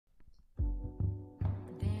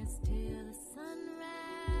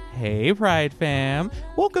Hey, Pride fam.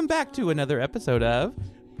 Welcome back to another episode of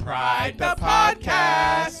Pride the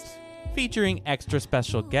Podcast, featuring extra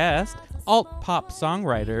special guest, alt pop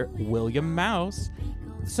songwriter William Mouse.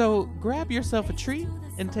 So grab yourself a treat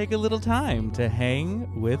and take a little time to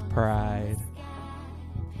hang with Pride.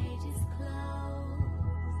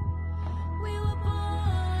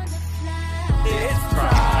 It's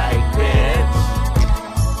Pride, bitch.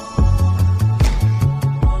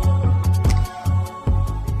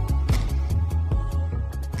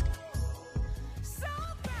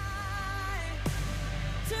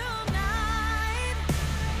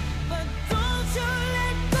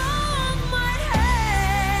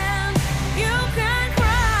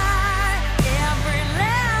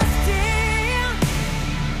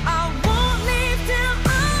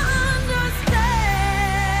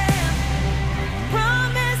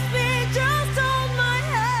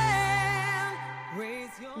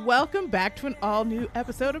 Welcome back to an all-new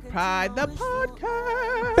episode of Pride the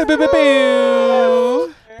Podcast.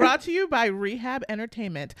 Brought to you by Rehab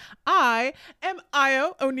Entertainment. I am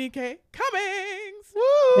Io Onike Cummings.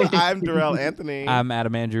 Woo! I'm Darrell Anthony. I'm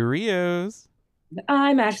Adam Andrew Rios.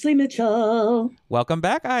 I'm Ashley Mitchell. Welcome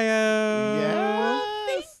back, Io. Yes.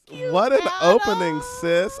 Thank you, What an Adam. opening,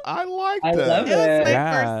 sis. I liked I it. love It was my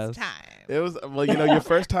Yes. first time. It was, well, you know, your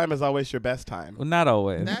first time is always your best time. Well, not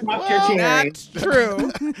always. That's Pop your cherry. not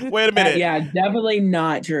true. Wait a minute. Yeah, definitely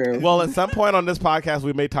not true. Well, at some point on this podcast,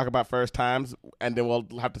 we may talk about first times, and then we'll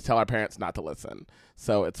have to tell our parents not to listen.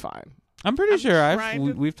 So it's fine. I'm pretty sure trying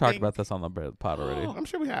to we've talked think. about this on the pod already. I'm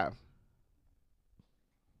sure we have.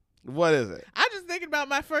 What is it? I'm just thinking about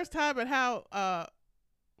my first time and how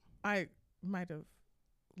I might have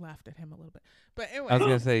laughed at him a little bit. But anyway, I was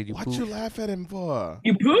gonna say you What poop. you laugh at him for?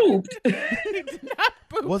 You pooped. he did not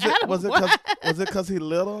poop. Was it Adam, was it what? because he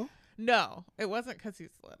little? No, it wasn't because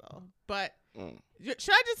he's little. But Mm.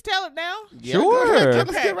 should I just tell it now? Yeah, go ahead. Sure. Let's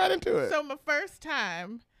Okay. get right into it. So my first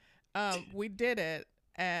time, we did it,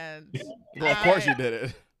 and Well, of course you did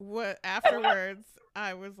it. Afterwards,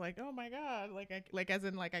 I was like, "Oh my god!" I can't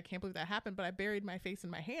believe that happened. But I buried my face in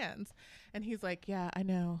my hands, and he's like, "Yeah, I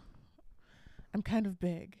know. I'm kind of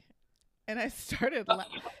big," and I started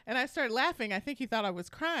laughing. I think he thought I was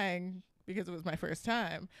crying because it was my first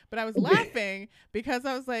time, but I was laughing because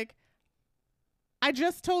I was like, I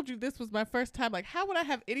just told you this was my first time. Like, how would I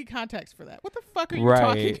have any context for that? What the fuck are you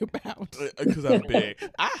Right. talking about? Because I'm big.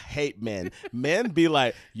 I hate men. Men be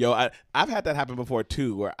like, yo, I've had that happen before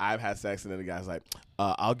too, where I've had sex and then the guy's like,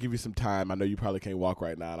 I'll give you some time. I know you probably can't walk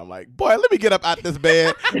right now. And I'm like, boy, let me get up out this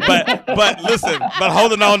bed. But listen, but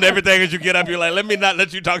holding on to everything as you get up, you're like, let me not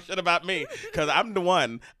let you talk shit about me. Because I'm the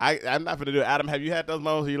one. I'm not going to do it. Adam, have you had those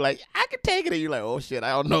moments where you're like, I can take it? And you're like, oh shit,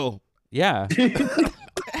 I don't know. Yeah.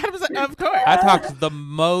 Adam was like, of course. I talked the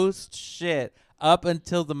most shit up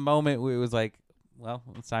until the moment where it was like, well,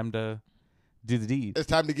 it's time to do the deed. It's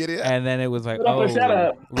time to get in. And then it was like, Shut up or shut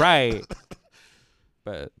up. right.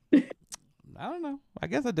 But I don't know. I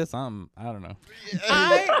guess I did something. I don't know.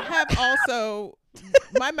 I have also,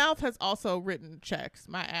 my mouth has also written checks.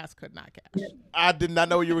 My ass could not cash. I did not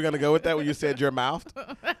know where you were going to go with that when you said your mouth.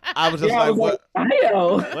 I was just Yeah, I like, was what?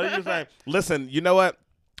 Io. What are you saying? Listen, you know what?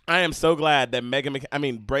 I am so glad that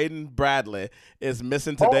Braden Bradley is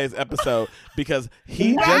missing today's episode because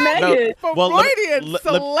he Why just Megan? Freudian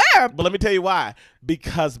celeb. But let me tell you why.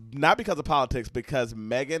 Not because of politics, because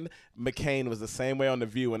Meghan McCain was the same way on The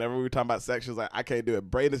View. Whenever we were talking about sex, she was like, I can't do it.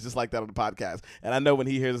 Braden is just like that on the podcast. And I know when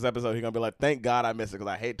he hears this episode, he's going to be like, thank God I missed it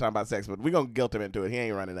because I hate talking about sex, but we're going to guilt him into it. He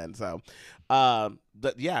ain't running that. So,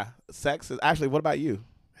 yeah, sex is actually, what about you?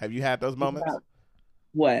 Have you had those moments?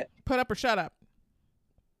 What? Put up or shut up.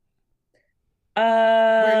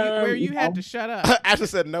 Where you had to shut up. Ashley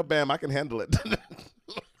said, no, Bam, I can handle it.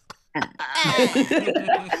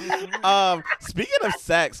 Speaking of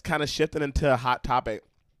sex, kind of shifting into a hot topic,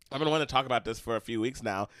 I've been wanting to talk about this for a few weeks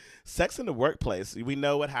now. Sex in the workplace. We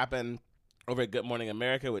know what happened over at Good Morning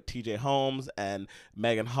America with TJ Holmes and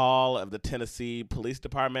Megan Hall of the Tennessee Police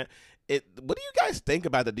Department. What do you guys think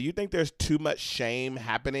about that? Do you think there's too much shame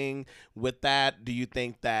happening with that? Do you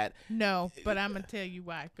think that... No, but I'm going to tell you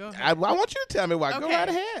why. Go ahead. I want you to tell me why. Go Okay. right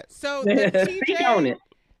ahead. So the Speak on it.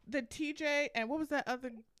 TJ, and what was that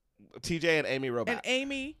other? TJ and Amy Robach. And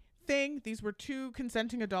Amy thing. These were two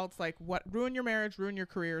consenting adults. Like, what? Ruin your marriage, ruin your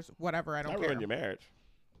careers, whatever. I don't care. ruin your marriage.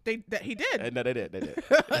 He did. No, they did. They did.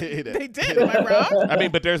 He did. They did. Am I wrong? I mean,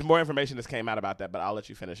 but there's more information that's came out about that, but I'll let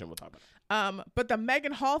you finish and we'll talk about it. But the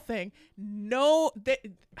Megan Hall thing, name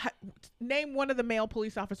one of the male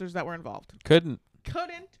police officers that were involved. Couldn't.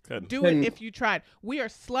 Couldn't do it if you tried. We are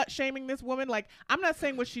slut shaming this woman. Like, I'm not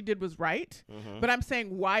saying what she did was right, but I'm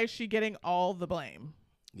saying, why is she getting all the blame?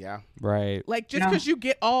 Yeah. Right. Like, just Yeah. because you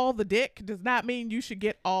get all the dick does not mean you should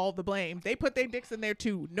get all the blame. They put their dicks in there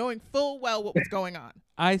too, knowing full well what was going on.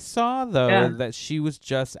 I saw though Yeah. that she was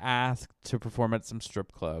just asked to perform at some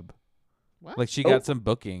strip club. What? Like she Oh. got some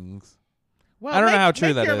bookings. Well, I don't know make- how true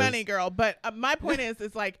make that your is. money, girl. But my point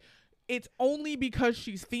is like, it's only because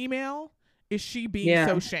she's female is she being Yeah.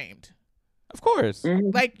 so shamed. Of course.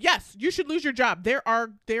 Mhm. Like, yes, you should lose your job. There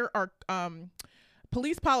are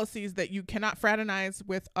police policies that you cannot fraternize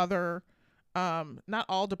with other. Not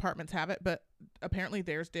all departments have it, but apparently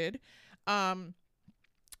theirs did.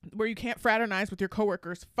 Where you can't fraternize with your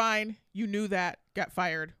coworkers. Fine, you knew that, got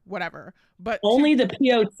fired, whatever. But Only the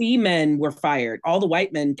POC men were fired. All the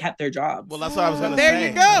white men kept their jobs. Well, that's what I was going to There say.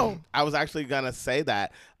 you go. I was actually going to say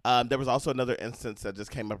that. There was also another instance that just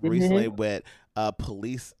came up Mhm. recently with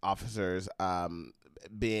police officers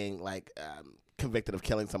being like convicted of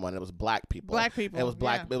killing someone. It was black people. Black people. It was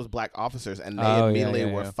black. yeah. It was black officers, and they Oh, yeah, immediately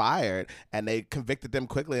yeah, were yeah. fired, and they convicted them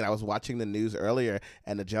quickly. And I was watching the news earlier,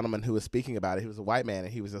 and the gentleman who was speaking about it, he was a white man,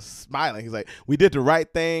 and he was just smiling. He's like, "We did the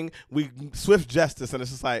right thing. We swift justice." And it's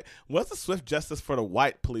just like, what's the swift justice for the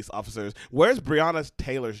white police officers? Where's Breonna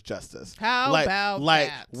Taylor's justice? How like, about like,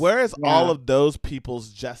 that? where's Yeah. all of those people's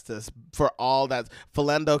justice for all that?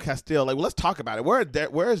 Philando Castile, like, well, let's talk about it.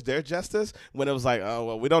 Where is their justice when it was like, oh,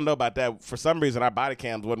 well, we don't know about that. For some reason, our body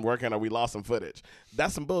cams wasn't working or we lost some footage.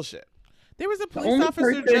 That's some bullshit. There was a police only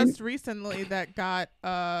officer person- just recently that got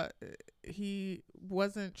he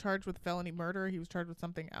wasn't charged with felony murder. He was charged with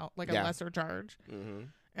something else, like a Yeah. lesser charge. Mm-hmm.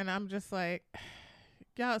 And I'm just like,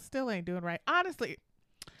 y'all still ain't doing right. Honestly,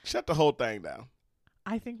 Shut the whole thing down.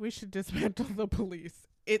 I think we should dismantle the police.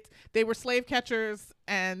 They were slave catchers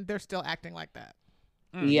and they're still acting like that.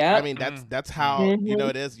 Yeah. I mean, that's how Mhm.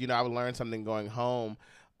 it is. I would learn something going home.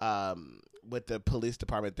 With the police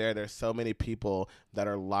department there's so many people that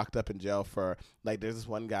are locked up in jail for, like, there's this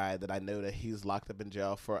one guy that I know that he's locked up in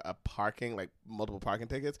jail for multiple parking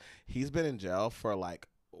tickets. He's been in jail for like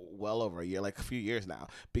well over a year, like a few years now,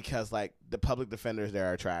 because like the public defenders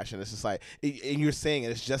there are trash, and it's just like, and you're seeing it,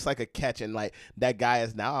 it's just like a catch, and like that guy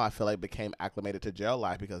is now, I feel like, became acclimated to jail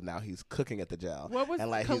life because now he's cooking at the jail. What was And,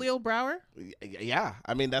 like, Khalil Brower? Yeah,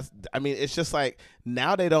 I mean it's just like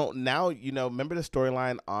now they don't remember the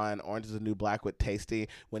storyline on Orange is the New Black with Tasty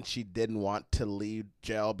when she didn't want to leave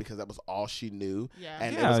jail because that was all she knew. Yeah.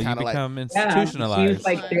 And it Yeah, was you kind of like, become Yeah, institutionalized. he was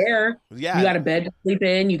like there. yeah, You got a bed to sleep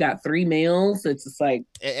in. You got 3 meals. It's just like,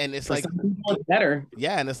 and it's for like, some people, it's better.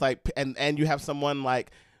 yeah, and it's like, and you have someone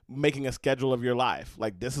like making a schedule of your life,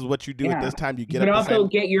 like this is what you do at Yeah. this time. You You get can up the also same,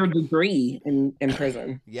 get your degree in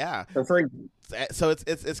prison yeah. for free. So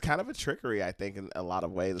it's kind of a trickery, I think, in a lot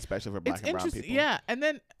of ways, especially for black It's and brown interesting. people. Yeah. And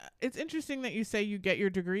then it's interesting that you say you get your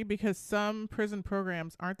degree because some prison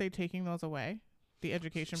programs, aren't they taking those away? The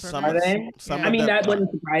education Some programs? Are they? some Yeah. of I mean, them that are.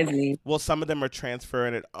 wouldn't surprise me. Well, some of them are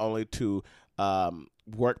transferring it only to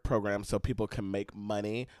work programs so people can make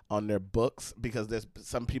money on their books, because there's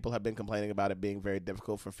some people have been complaining about it being very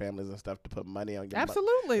difficult for families and stuff to put money on your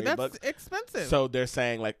Absolutely. your That's books. expensive. So they're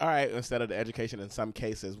saying like, all right, instead of the education, in some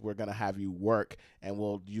cases we're going to have you work and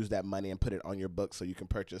we'll use that money and put it on your books so you can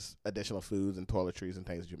purchase additional foods and toiletries and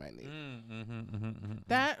things you might need.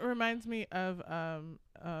 that reminds me of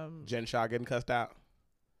Jen Shaw getting cussed out.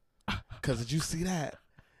 Because did you see that?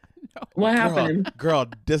 What happened? Girl,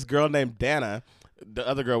 this girl named Dana, the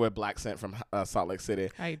other girl with black scent from Salt Lake City.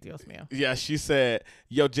 Ay, Dios mío. Yeah, she said,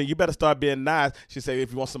 yo, Jen, you better start being nice. She said,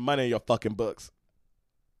 if you want some money in your fucking books.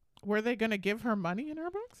 Were they going to give her money in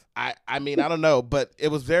her books? I mean, I don't know, but it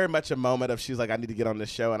was very much a moment of she's like, I need to get on this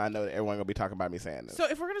show, and I know that everyone going to be talking about me saying this. So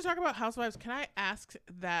if we're going to talk about housewives, can I ask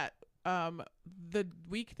that the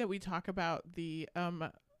week that we talk about the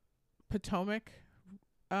Potomac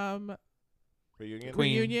Reunion?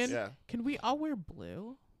 Queen. reunion, Yeah. can we all wear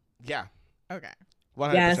blue? Yeah. Okay.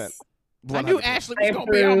 100%. Yes. I knew 100%. Ashley I was going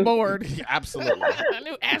to be on approve. board. Yeah, absolutely. I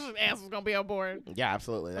knew Ashley's ass was going to be on board. Yeah,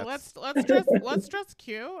 absolutely. So That's, let's dress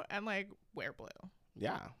cute and like wear blue.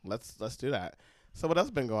 yeah, let's do that. So what else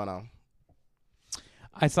has been going on?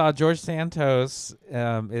 I saw George Santos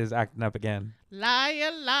is acting up again.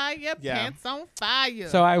 Liar, liar, Yeah. pants on fire.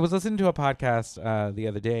 So I was listening to a podcast the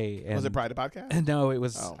other day. And Was it Pride the Podcast? No, it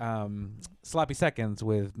was Oh. Sloppy Seconds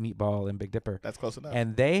with Meatball and Big Dipper. That's close enough.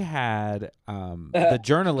 And they had the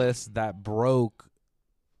journalist that broke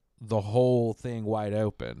the whole thing wide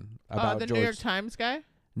open about the George. New York Times guy?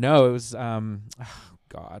 No, it was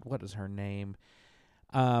God, what is her name?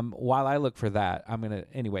 While I look for that, I'm gonna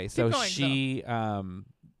anyway. So going, she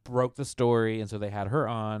broke the story, and so they had her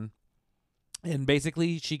on, and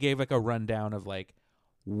basically she gave like a rundown of like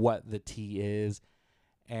what the tea is,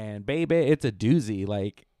 and baby, it's a doozy.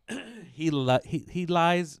 Like he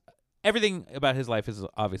lies. Everything about his life is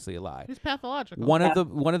obviously a lie. He's pathological.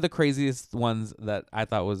 One of the craziest ones that I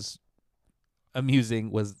thought was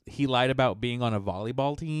amusing was he lied about being on a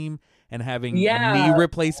volleyball team and having knee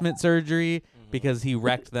replacement surgery because he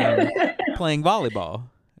wrecked them playing volleyball,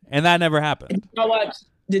 and that never happened.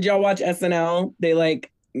 Did y'all watch SNL? They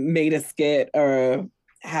like made a skit or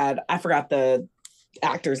I forgot the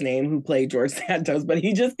actor's name who played George Santos, but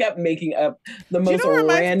he just kept making up the most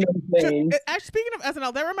random things. Actually, speaking of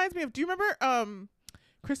SNL, that reminds me of. Do you remember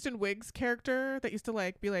Kristen Wiig's character that used to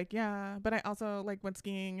like be like, yeah, but I also like went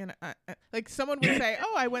skiing, and like someone would say,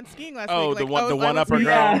 oh, I went skiing last week. The like, one upper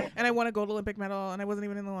girl, and I won a gold Olympic medal, and I wasn't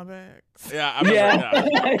even in the Olympics. Yeah, I remember.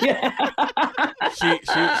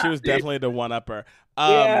 She was definitely the one upper.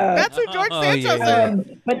 That's who George Santos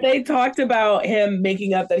is. But they talked about him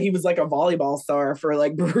making up that he was like a volleyball star for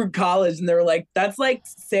like Baruch College, and they were like, "That's like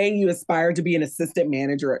saying you aspire to be an assistant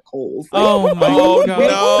manager at Kohl's." Like, oh my god!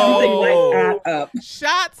 Something like that up.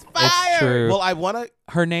 Shots fired. It's true. Well, I want to.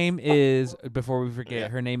 Her name is, before we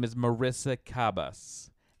forget, her name is Marissa Cabas,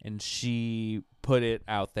 and she put it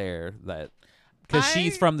out there that because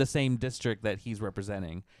she's from the same district that he's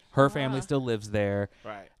representing. Her family still lives there.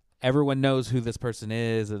 Right. Everyone knows who this person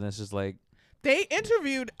is, and it's just like they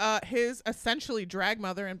interviewed his essentially drag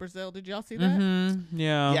mother in Brazil. Did y'all see that? Mm-hmm.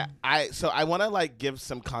 Yeah. So I want to like give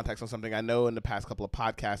some context on something. I know in the past couple of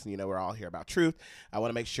podcasts, and we're all here about truth. I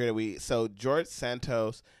want to make sure that so George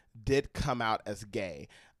Santos did come out as gay.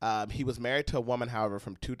 He was married to a woman, however,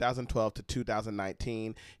 from 2012 to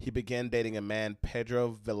 2019. He began dating a man,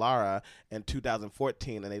 Pedro Villara, in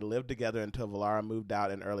 2014, and they lived together until Villara moved out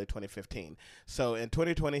in early 2015. So in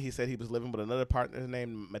 2020, he said he was living with another partner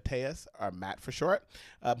named Mateus, or Matt for short,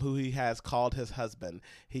 who he has called his husband.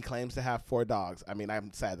 He claims to have 4 dogs. I mean,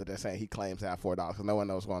 I'm sad that they're saying he claims to have 4 dogs, because no one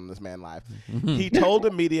knows what's going on in this man's life. He told the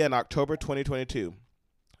media in October 2022,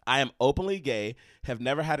 I am openly gay, have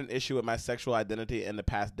never had an issue with my sexual identity in the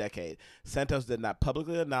past decade. Santos did not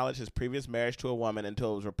publicly acknowledge his previous marriage to a woman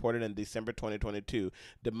until it was reported in December 2022.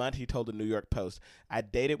 The month he told the New York Post, I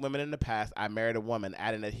dated women in the past, I married a woman,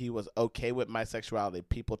 adding that he was okay with my sexuality.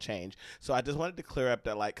 People change. So I just wanted to clear up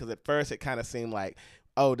that, like, because at first it kind of seemed like,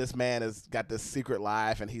 oh, this man has got this secret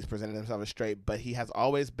life and he's presenting himself as straight, but he has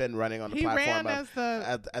always been running on the platform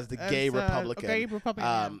as the gay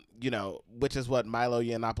Republican. Which is what Milo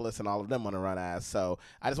Yiannopoulos and all of them want to run as. So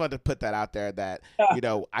I just wanted to put that out there that,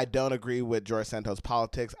 I don't agree with George Santos'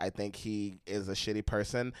 politics. I think he is a shitty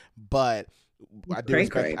person, but I do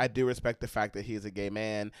respect the fact that he's a gay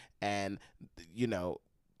man, and,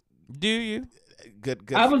 Do you?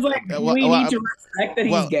 Good. I was like, do we need to respect that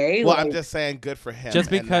he's gay? Well, I'm just saying good for him. Just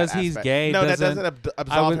because he's gay that doesn't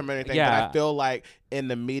absolve him or anything. Yeah. But I feel like in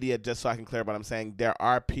the media, just so I can clear up what I'm saying, there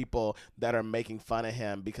are people that are making fun of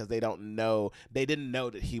him because they didn't know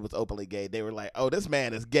that he was openly gay. They were like, oh, this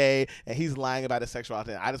man is gay and he's lying about his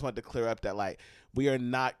sexuality. And I just wanted to clear up that, like, we are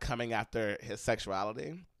not coming after his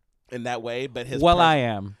sexuality in that way, but his I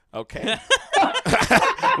am. Okay.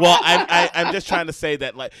 Well, I'm just trying to say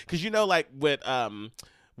that, like, because like with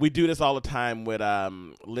we do this all the time with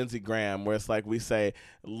Lindsey Graham, where it's like we say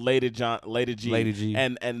Lady G,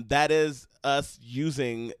 and that is us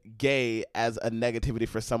using gay as a negativity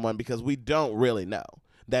for someone because we don't really know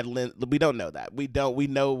that we don't know that we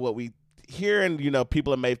know what we hear, and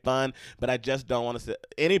people have made fun, but I just don't want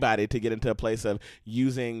anybody to get into a place of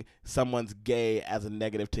using someone's gay as a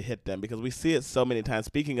negative to hit them, because we see it so many times.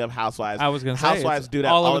 Speaking of Housewives, I was going to say Housewives do that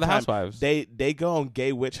all over the the time. Housewives. They go on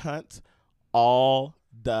gay witch hunts all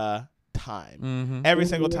the time. Mm-hmm. Every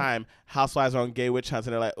single time Housewives are on gay witch hunts,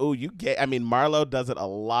 and they're like, oh, you gay. I mean, Marlo does it a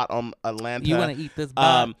lot on Atlanta. You want to eat this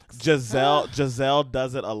box? Giselle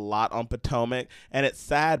does it a lot on Potomac, and it's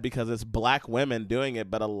sad because it's black women doing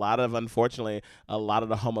it, but unfortunately a lot of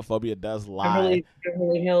the homophobia does lie.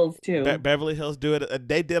 Beverly Hills too. Beverly Hills do it.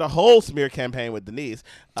 They did a whole smear campaign with Denise.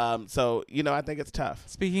 So I think it's tough.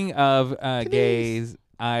 Speaking of gays,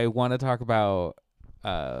 I want to talk about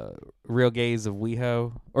Real Gays of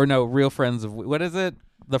WeHo, or no, Real Friends of what is it?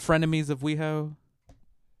 The Frenemies of WeHo?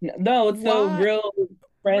 No, it's the Real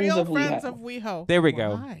Friends of WeHo. There we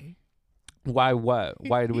go. Why what?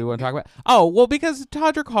 Why do we want to talk about? Oh, well, because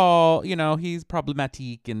Todrick Hall, he's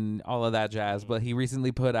problematic and all of that jazz, but he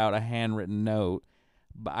recently put out a handwritten note,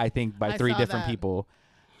 I think by 3 different people.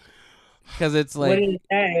 Because it's like, what did he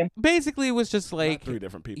say? Basically, it was just like 3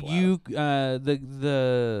 different people.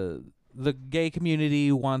 The gay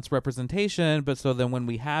community wants representation, but so then when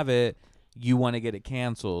we have it, you want to get it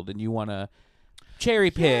canceled and you want to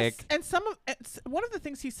cherry pick. Yes. And one of the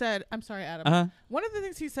things he said, I'm sorry, Adam. One of the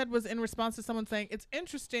things he said was in response to someone saying, it's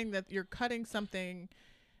interesting that you're cutting something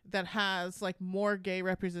that has like more gay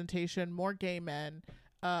representation, more gay men,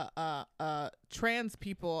 trans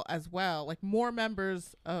people as well, like more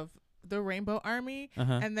members of the Rainbow Army,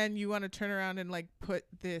 and then you want to turn around and like put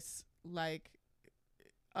this like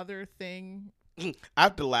other thing. I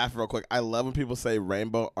have to laugh real quick. I love when people say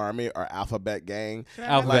Rainbow Army or Alphabet Gang.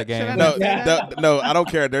 Alphabet Gang. No, I don't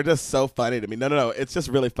care. They're just so funny to me. No. It's just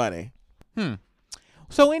really funny.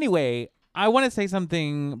 So anyway, I want to say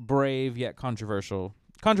something brave yet controversial.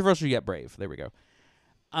 Controversial yet brave. There we go.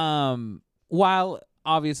 While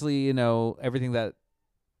obviously, everything that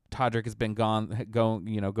Todrick has been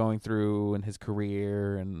going through in his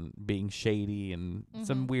career and being shady and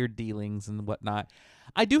some weird dealings and whatnot,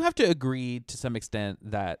 I do have to agree to some extent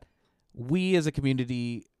that we as a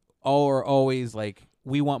community are always like,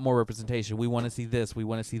 we want more representation. We want to see this. We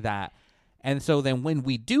want to see that. And so then when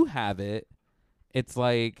we do have it, it's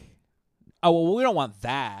like, oh, well, we don't want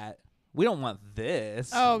that. We don't want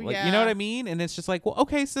this. Oh, like, yeah. You know what I mean? And it's just like, well,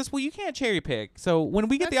 okay, sis, well, you can't cherry pick. So when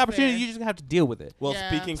we get the That's opportunity, fair. you just have to deal with it. Well, Yeah.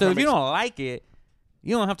 speaking So from if you don't like it,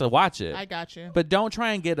 you don't have to watch it. I got you. But don't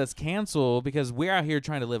try and get us canceled because we're out here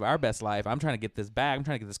trying to live our best life. I'm trying to get this bag. I'm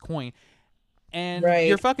trying to get this coin. And Right.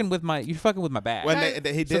 you're fucking with my bag. when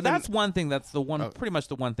he So did that's one thing. That's the one, pretty much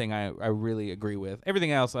the one thing I really agree with.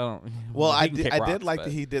 Everything else, I don't. Well, he I can did. kick I rocks, did like but-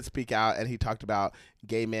 that he did speak out, and he talked about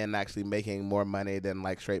gay men actually making more money than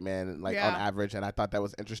like straight men, like on Yeah. average. And I thought that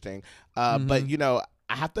was interesting. But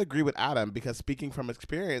I have to agree with Adam because speaking from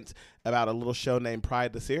experience about a little show named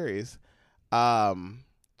Pride the Series,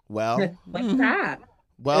 well, Like that.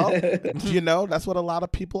 well, that's what a lot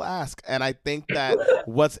of people ask. And I think that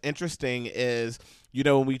what's interesting is,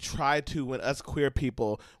 when us queer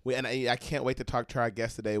people, and I can't wait to talk to our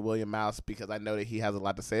guest today, William Mouse, because I know that he has a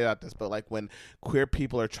lot to say about this, but like when queer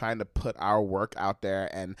people are trying to put our work out there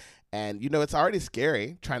and it's already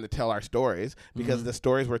scary trying to tell our stories because the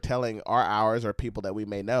stories we're telling are ours or people that we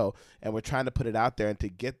may know, and we're trying to put it out there and to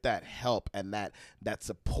get that help and that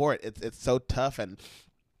support. It's so tough. And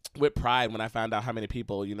with Pride, when I found out how many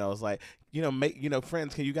people, it's like,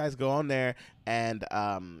 friends, can you guys go on there and,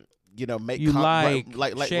 make You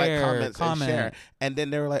like share, comments comment. and share. And then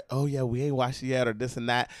they were like, oh yeah, we ain't watched it yet or this and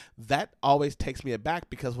that. That always takes me aback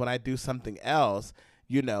because when I do something else,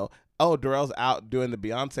 oh, Darrell's out doing the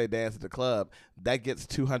Beyonce dance at the club. That gets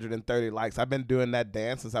 230 likes. I've been doing that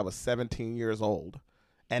dance since I was 17 years old.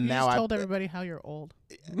 And You now just told everybody how you're old.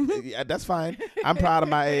 Yeah, that's fine. I'm proud of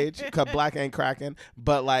my age because black ain't cracking.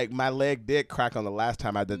 But like my leg did crack on the last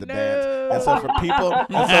time I did the dance. And so for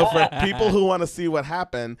people who want to see what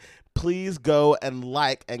happened, please go and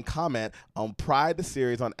like and comment on Pride the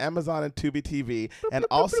Series on Amazon and Tubi TV, and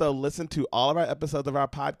also listen to all of our episodes of our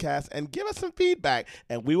podcast and give us some feedback.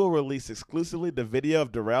 And we will release exclusively the video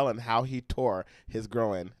of Darrell and how he tore his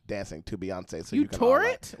groin dancing to Beyonce. So You can tore all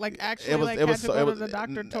like- it? Like actually had to go to the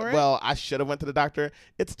doctor, tore it? Well, I should have went to the doctor.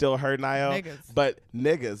 It still hurt, Nio. Niggas. But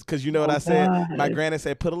niggas, because you know what I said? God. My granny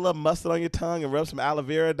said, put a little mustard on your tongue and rub some aloe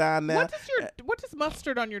vera down there. What does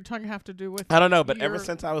mustard on your tongue have to do with? I don't know, but ever your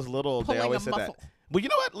since I was little, they pulling always a said muscle? that. Well, you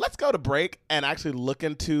know what? Let's go to break and actually look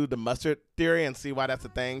into the mustard theory and see why that's a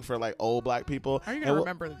thing for like old black people. Are you And gonna we'll-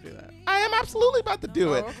 remember to do that? I am absolutely about to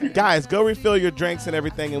do it. okay. Guys, go refill your drinks and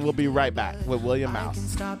everything, and we'll be right back with William I can Mouse.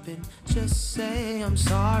 stop and just say I'm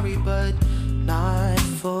sorry, but not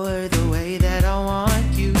for the way that I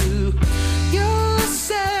want you. You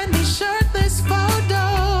send me shirtless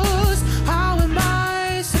photos. How am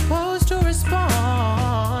I supposed to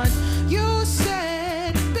respond? You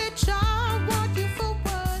said, bitch, I want you for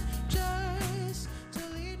what? Just to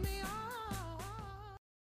lead me on.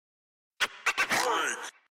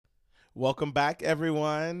 Welcome back,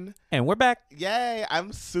 everyone. And we're back. Yay,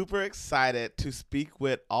 I'm super excited to speak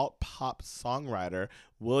with alt pop songwriter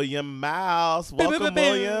William Mouse. Welcome,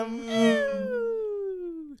 William.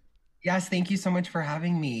 Yes, thank you so much for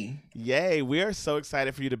having me. Yay, we are so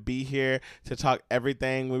excited for you to be here to talk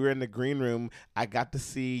everything. We were in the green room. I got to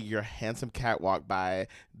see your handsome cat walk by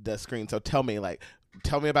the screen. So tell me about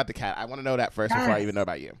the cat. I want to know that first before I even know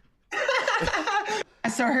about you.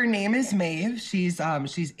 So her name is Maeve. She's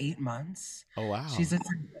 8 months. Oh, wow. She's a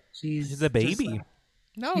baby.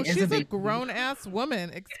 No, She is she's a a baby. grown ass woman.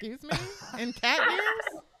 Excuse me. In cat years,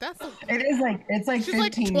 It's like she's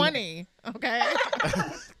like 15 20. Okay.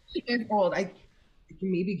 years old. I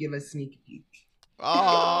can maybe give a sneak peek.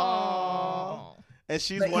 Oh. And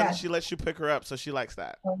she's But one, yeah. she lets you pick her up, so she likes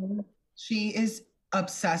that. She is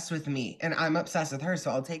obsessed with me, and I'm obsessed with her,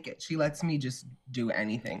 so I'll take it. She lets me just do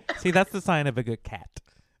anything. See, that's the sign of a good cat.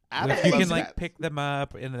 Adam If you loves can like cats. pick them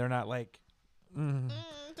up and they're not like Don't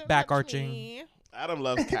back touch arching. me. Adam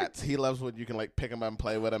loves cats. He loves when you can like pick them up and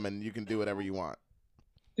play with them, and you can do whatever you want.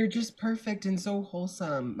 They're just perfect and so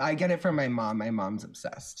wholesome. I get it from my mom. My mom's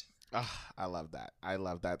obsessed. Oh, I love that. I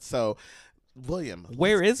love that. So, William,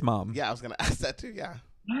 Where is mom? Yeah, I was gonna ask that too. Yeah.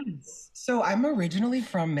 Yes. So I'm originally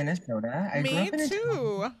from Minnesota. I grew Me up in a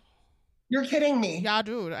too. town. You're kidding me. Yeah,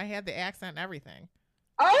 dude. I had the accent and everything.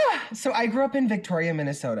 So I grew up in Victoria,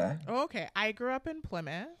 Minnesota. Okay. I grew up in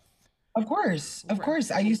Plymouth. Of course. Of Right. course.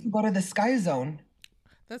 I used to go to the Sky Zone.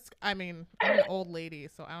 I'm an old lady,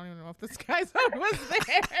 so I don't even know if this guy's zone was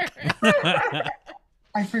there.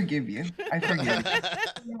 I forgive you. I forgive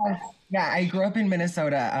you. Yeah, I grew up in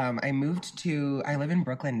Minnesota. I live in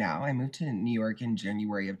Brooklyn now. I moved to New York in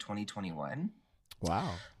January of 2021.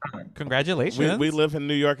 Wow. Congratulations. We live in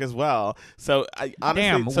New York as well. So honestly,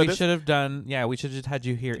 Damn, so we this- should have done. Yeah, we should have just had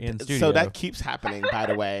you here in studio. So that keeps happening, by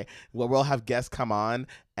the way. Where we'll have guests come on,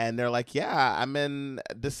 and they're like, "Yeah, I'm in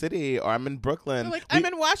the city, or I'm in Brooklyn." They're like, I'm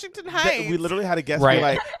in Washington Heights. We literally had a guest Right. be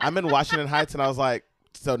like, "I'm in Washington Heights," and I was like,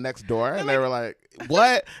 "So next door?" And they were like,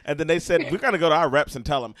 "What?" And then they said, "We're gonna go to our reps and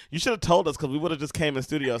tell them." You should have told us because we would have just came in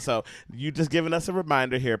studio. So you just giving us a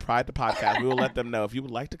reminder here, Pride the Podcast. We will let them know if you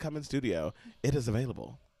would like to come in studio, it is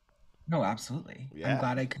available. No, absolutely. Yeah. I'm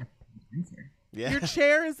glad I could answer. Yeah. Your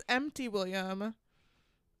chair is empty, William.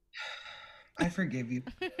 I forgive you.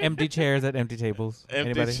 Empty chairs at empty tables.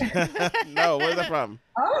 Empty Anybody? No, where's that from?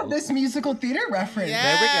 Oh, this musical theater reference.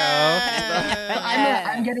 Yes.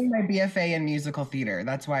 I'm getting my BFA in musical theater.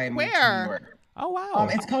 That's why I moved to Where? New York. Oh wow.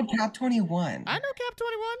 It's called Cap 21. I know Cap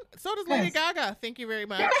 21. So does Lady Yes. Gaga. Thank you very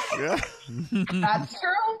much. Yeah. That's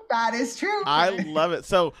true. That is true. I love it.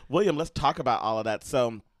 So, William, let's talk about all of that.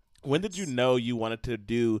 So, when did you know you wanted to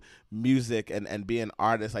do music and be an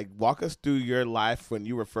artist? Like, walk us through your life when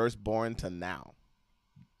you were first born to now.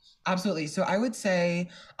 Absolutely. So I would say,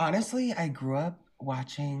 honestly, I grew up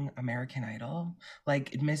watching American Idol,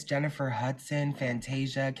 like Miss Jennifer Hudson,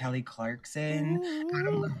 Fantasia, Kelly Clarkson,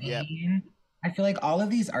 Adam Levine. I feel like all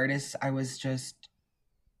of these artists, I was just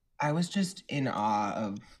in awe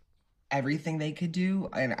of everything they could do,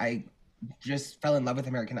 and I just fell in love with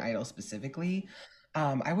American Idol specifically.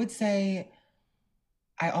 I would say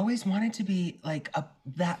I always wanted to be like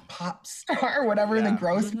that pop star, whatever Yeah. the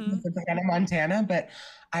gross Mhm. is, Hannah Montana, but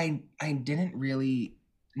I didn't really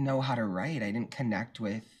know how to write. I didn't connect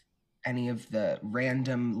with any of the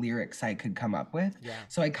random lyrics I could come up with. Yeah.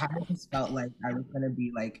 So I kind of just felt like I was gonna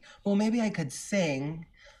be like, well, maybe I could sing.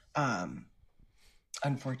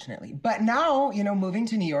 Unfortunately, but now moving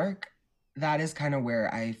to New York, that is kind of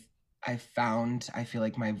where I found, I feel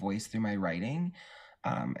like, my voice through my writing.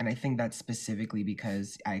 And I think that's specifically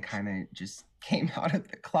because I kind of just came out of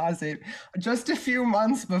the closet just a few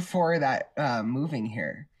months before that moving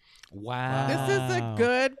here. Wow. This is a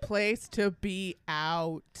good place to be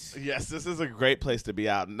out. Yes, this is a great place to be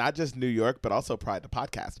out. Not just New York, but also Pride the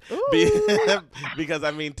Podcast. Ooh. Because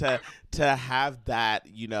I mean, to have that,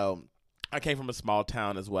 I came from a small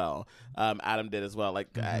town as well. Adam did as well. Like,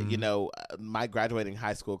 my graduating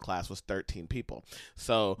high school class was 13 people.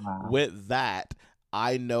 So Wow. with that,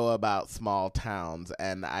 I know about small towns,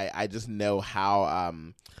 and I just know how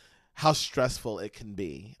stressful it can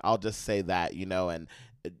be. I'll just say that, and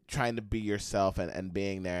trying to be yourself and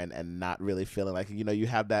being there and not really feeling like, you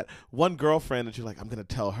have that one girlfriend that you're like, I'm going to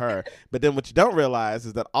tell her. But then what you don't realize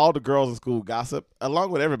is that all the girls in school gossip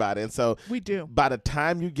along with everybody. And so We do. by the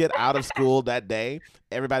time you get out of school that day,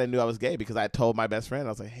 everybody knew I was gay because I told my best friend,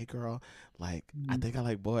 I was like, hey, girl, like, I think I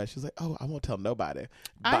like boys. She's like, oh, I won't tell nobody.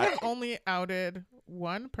 I But- have only outed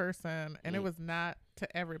one person, and it was not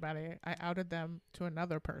to everybody. I outed them to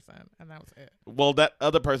another person, and that was it. well, that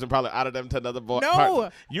other person probably outed them to another boy. No,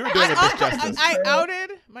 You were doing a disjustice. I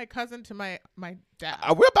outed my cousin to my dad.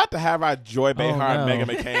 We're about to have our Joy Behar and no.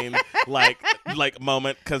 Meghan McCain like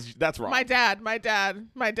moment because that's wrong. My dad.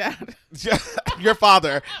 Your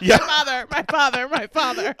father. Yeah. My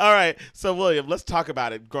father. All right. So, William, let's talk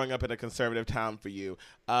about it. Growing up in a conservative town for you.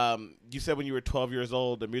 You said when you were 12 years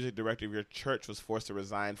old, the music director of your church was forced to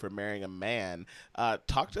resign for marrying a man.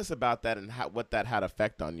 Talk to us about that and what that had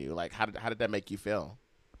effect on you. Like, how did that make you feel?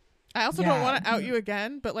 I also don't Yeah. want to out you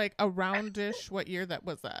again, but like around-ish, what year that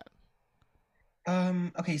was that?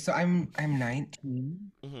 Okay, so I'm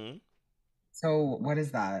 19. Mm-hmm. So what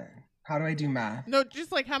is that? How do I do math? No,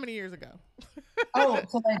 just like how many years ago? Oh,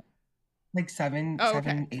 so like seven, Oh, okay.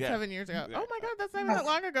 7, 8. Yeah. 7 years ago. Yeah. Oh my God, that's not even that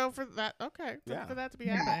long ago for that. Okay, Yeah. for that to be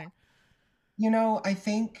Yeah. happening. I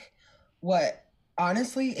think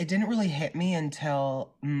honestly, it didn't really hit me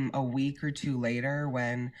until a week or two later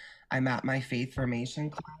when I'm at my faith formation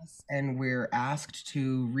class and we're asked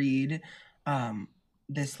to read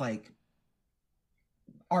this like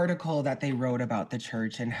article that they wrote about the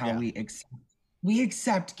church and how Yeah. we accept we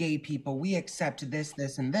accept gay people, we accept this,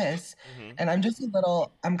 this, and this. Mhm. And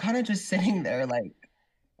I'm kind of just sitting there like,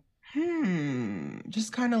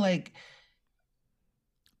 just kind of like.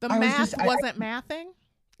 The I was math just- I- wasn't mathing.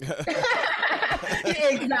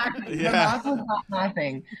 Exactly. Yeah. The math was not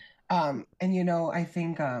nothing. And you know, I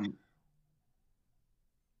think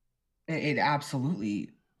it absolutely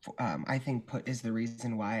I think is the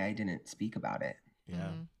reason why I didn't speak about it. Yeah.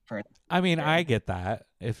 I mean, I get that.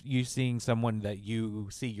 If you seeing someone that you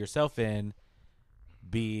see yourself in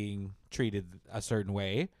being treated a certain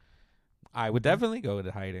way, I would definitely go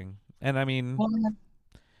into hiding. And I mean, Well,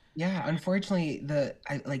 yeah, unfortunately,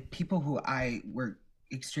 people who I were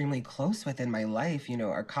extremely close with in my life, you know,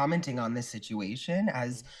 are commenting on this situation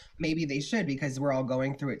as maybe they should because we're all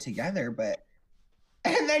going through it together.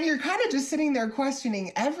 And then you're kind of just sitting there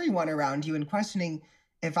questioning everyone around you and questioning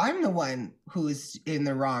if I'm the one who's in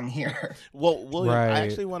the wrong here. Well, William, Right. I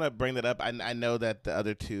actually want to bring that up. I know that the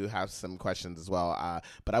other two have some questions as well,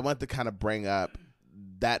 but I want to kind of bring up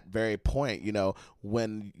that very point, you know,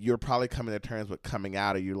 when you're probably coming to terms with coming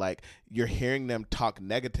out, or you're hearing them talk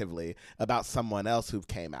negatively about someone else who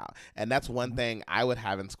came out. And that's one thing I would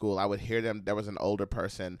have in school. I would hear them. There was an older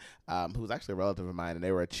person who was actually a relative of mine, and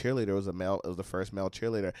they were a cheerleader. It was the first male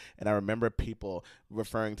cheerleader. And I remember people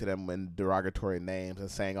referring to them in derogatory names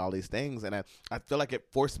and saying all these things. And I feel like it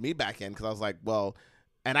forced me back in, because I was like, well,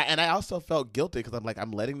 and I also felt guilty, because I'm like,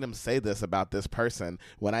 I'm letting them say this about this person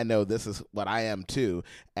when I know this is what I am too.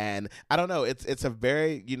 And I don't know, it's a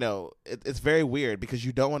very, you know, it's very weird, because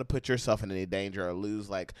you don't want to put yourself in any danger or lose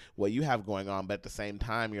like what you have going on. But at the same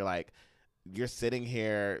time, you're sitting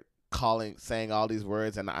here saying all these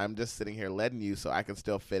words, and I'm just sitting here letting you so I can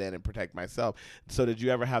still fit in and protect myself. So did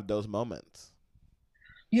you ever have those moments?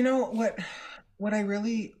 You know what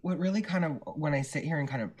really kind of, when I sit here and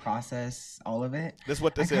kind of process all of it. This is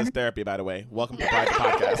what this is, therapy, by the way. Welcome to Pride the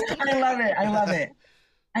Podcast. I love it.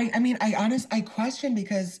 I mean, I question,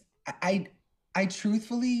 because I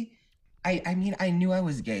truthfully, I mean, I knew I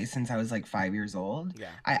was gay since I was like 5 years old. Yeah.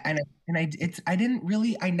 I'm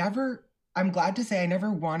glad to say I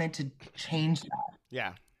never wanted to change that.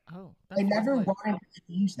 Yeah. Oh, I never wanted to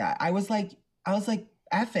change that. I was like,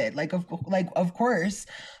 F it, of course.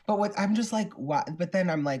 But what I'm just like, why? But then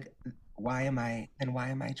I'm like, why am I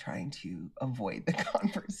trying to avoid the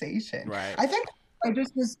conversation? Right. I think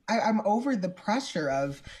I'm over the pressure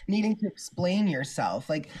of needing to explain yourself.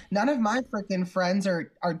 Like, none of my freaking friends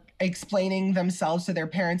are explaining themselves to their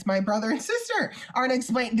parents. My brother and sister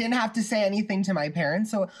didn't have to say anything to my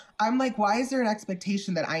parents. So I'm like, why is there an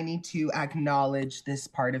expectation that I need to acknowledge this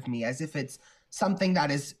part of me as if it's something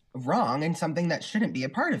that is wrong and something that shouldn't be a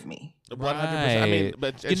part of me? 100%. I mean,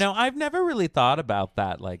 but you know, I've never really thought about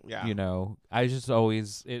that. Like, Yeah. you know, I just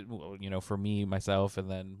always, you know, for me, myself,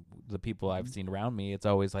 and then the people I've seen around me, it's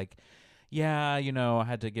always like, yeah, you know, I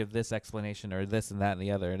had to give this explanation or this and that and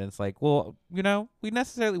the other. And it's like, well, you know, we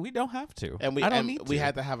don't have to. And I don't need we to.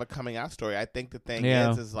 had to have a coming out story. I think the thing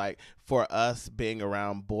Yeah. is like, for us being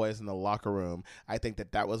around boys in the locker room, I think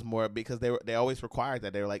that was more because they always required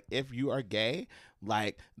that. They were like, if you are gay,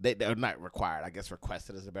 like they're not required. I guess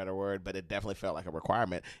requested is a better word, but it definitely felt like a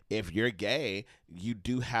requirement. If you're gay, you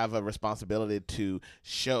do have a responsibility to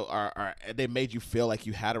show, or they made you feel like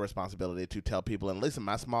you had a responsibility to tell people. And listen,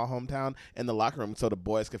 my small hometown, in the locker room, so the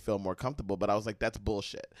boys could feel more comfortable. But I was like, that's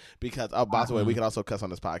bullshit. Because by the way, we can also cuss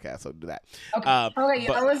on this podcast, so do that. Okay. But-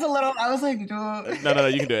 I was like, no,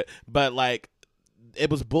 you can do it. But like, it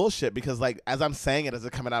was bullshit, because like, as I'm saying it, as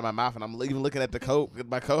it's coming out of my mouth, and I'm even looking at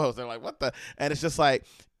my co-host, they're like, what the? And it's just like,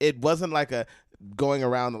 it wasn't like a going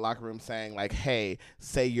around the locker room saying like, hey,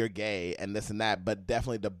 say you're gay and this and that, but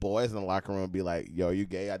definitely the boys in the locker room would be like, yo, you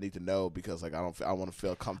gay? I need to know, because like I want to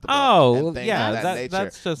feel comfortable. Oh, and things yeah, of that nature.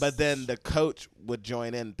 that's just. But then the coach would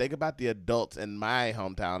join in. Think about the adults in my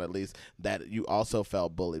hometown, at least, that you also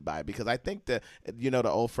felt bullied by. Because I think that, you know, the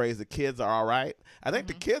old phrase, the kids are all right. I think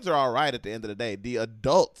the kids are all right at the end of the day. The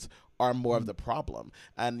adults are more of the problem.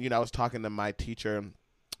 And, you know, I was talking to my teacher,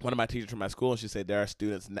 one of my teachers from my school, and she said there are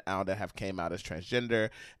students now that have came out as transgender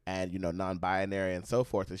and, you know, non-binary and so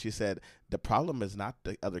forth. And she said the problem is not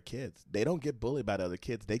the other kids. They don't get bullied by the other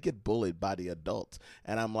kids. They get bullied by the adults.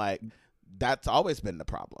 And I'm like, that's always been the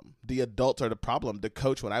problem. The adults are the problem. The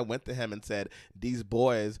coach, when I went to him and said, these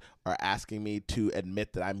boys are asking me to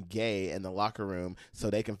admit that I'm gay in the locker room so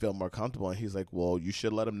they can feel more comfortable. And he's like, well, you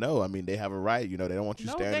should let them know. I mean, they have a right. You know, they don't want you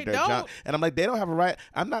No, staring they at their don't. junk. And I'm like, they don't have a right.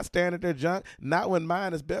 I'm not staring at their junk. Not when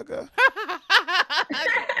mine is bigger.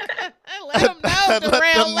 Let them know, Let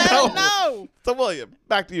Darrell. them Let know. them know. So, William,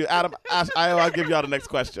 back to you. Adam, I'll give y'all the next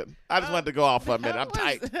question. I just wanted to go off for a minute. I'm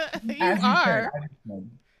tight. You are.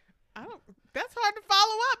 I don't. That's hard to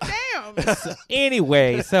follow up. Damn.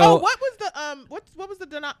 Anyway, so Oh, what was the what was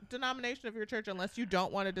the denomination of your church? Unless you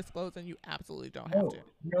don't want to disclose, and you absolutely don't have to.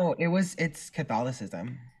 No, it's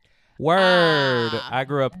Catholicism. word. Ah. I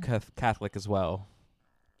grew up Catholic as well.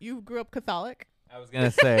 You grew up Catholic. I was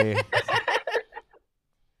gonna say.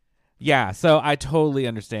 Yeah, so I totally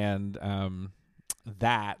understand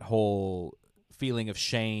that whole feeling of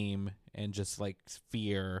shame and just like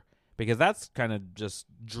fear, because that's kind of just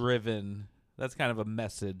driven. That's kind of a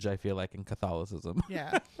message, I feel like, in Catholicism.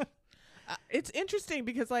 Yeah. It's interesting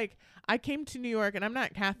because, like, I came to New York, and I'm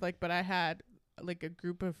not Catholic, but I had, like, a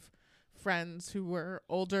group of friends who were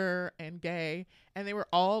older and gay, and they were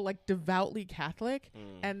all, like, devoutly Catholic,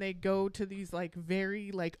 and they go to these, like,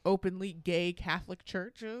 very, like, openly gay Catholic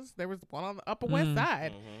churches. There was one on the Upper West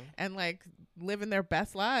Side, and, like, living their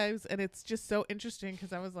best lives, and it's just so interesting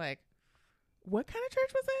because I was like, what kind of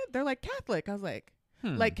church was it? They're like, Catholic. I was like,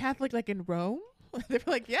 like Catholic, like in Rome? They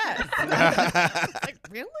were like, yes. I was like,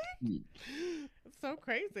 really? It's so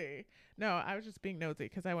crazy. No, I was just being nosy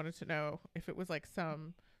because I wanted to know if it was like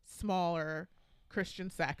some smaller Christian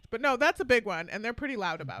sect. But no, that's a big one, and they're pretty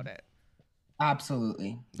loud about it.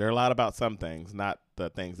 Absolutely. They're loud about some things, not the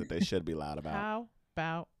things that they should be loud about. How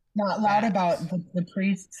about Not loud that? about the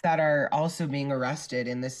priests that are also being arrested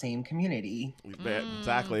in the same community.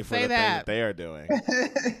 Exactly, for say the thing that. that they are doing.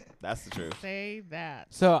 That's the truth. Say that.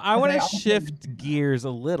 So I want they to also- shift gears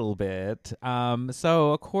a little bit.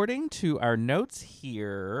 So according to our notes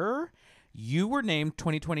here, you were named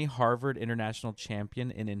 2020 Harvard International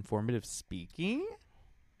Champion in Informative Speaking.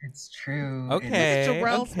 It's true. Okay.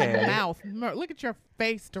 Darrell's okay. mouth. Look at your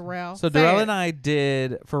face, Darrell. So Say Darrell it. and I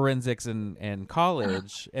did forensics in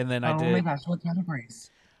college, and then I Oh did. my gosh, what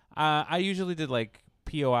categories? I usually did like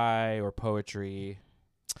POI or poetry.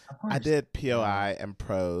 Of course. I did POI and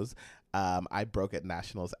prose. I broke at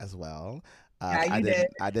nationals as well. Yeah, you did.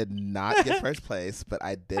 I did not get first place, but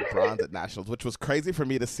I did bronze at nationals, which was crazy for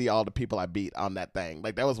me to see all the people I beat on that thing.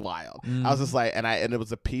 Like, that was wild. I was just like, and it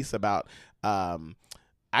was a piece about.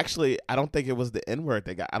 Actually, I don't think it was the N-word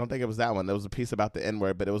they got. I don't think it was that one. There was a piece about the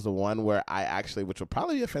N-word, but it was the one where I actually, which would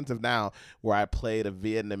probably be offensive now, where I played a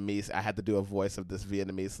Vietnamese. I had to do a voice of this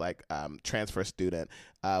Vietnamese transfer student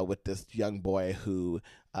with this young boy who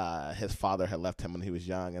his father had left him when he was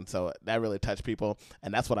young, and so that really touched people.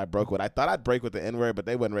 And that's what I broke with. I thought I'd break with the N-word, but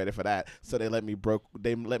they weren't ready for that, so they let me break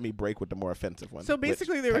with the more offensive one. So which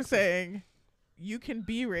basically, they were Texas. saying you can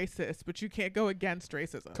be racist, but you can't go against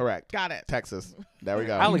racism. Correct. Got it. Texas. There we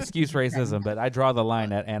go. I'll excuse racism, but I draw the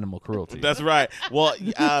line at animal cruelty. That's right. Well,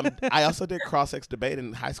 I also did cross-sex debate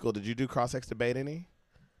in high school. Did you do cross-sex debate any?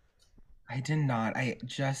 I did not. I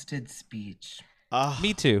just did speech.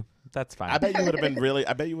 Me too. That's fine. I bet you would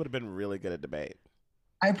have been really good at debate.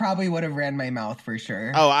 I probably would have ran my mouth for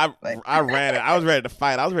sure. Oh, I ran it. I was ready to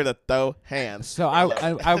fight. I was ready to throw hands. So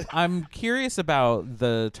I'm curious about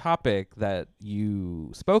the topic that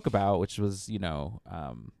you spoke about, which was, they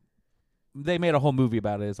made a whole movie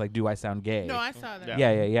about it. It's like, do I sound gay? No, I saw that.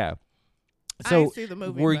 Yeah. I So didn't see the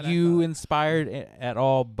movie, were but I you saw it. inspired at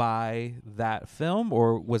all by that film,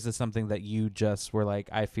 or was this something that you just were like,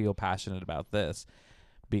 I feel passionate about this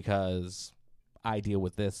because I deal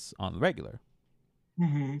with this on the regular?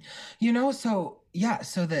 Mm-hmm. So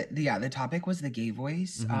the topic was the gay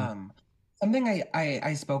voice. Mhm. Something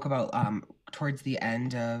I spoke about towards the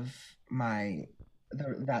end of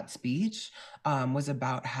that speech was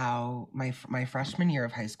about how my freshman year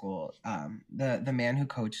of high school, the man who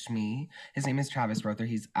coached me, his name is Travis Rother.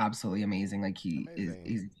 He's absolutely amazing. Like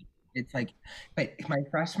but my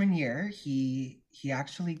freshman year, he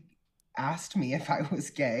actually asked me if I was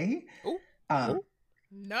gay.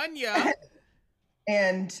 None, yeah.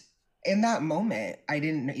 And in that moment, I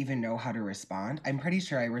didn't even know how to respond. I'm pretty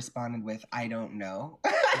sure I responded with, I don't know.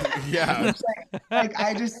 Yeah.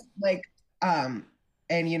 I just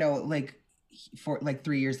for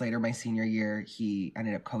 3 years later, my senior year, he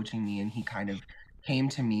ended up coaching me, and he kind of came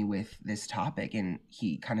to me with this topic, and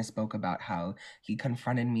he kind of spoke about how he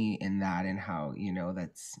confronted me in that, and how,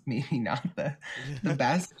 that's maybe not the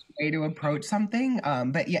best way to approach something.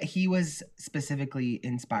 But yeah, he was specifically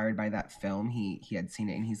inspired by that film. He had seen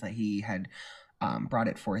it, and he had brought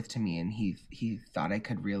it forth to me, and he thought I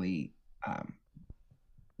could really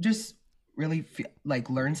just really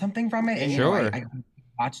learn something from it. And Sure. I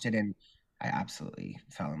watched it, and I absolutely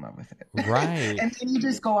fell in love with it. Right. And then you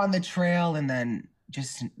just go on the trail, and then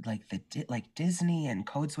just Disney and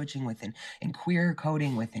code switching within and queer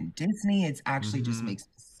coding within Disney, it's actually just makes me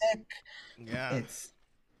sick. Yeah.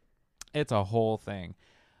 It's a whole thing.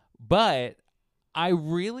 But I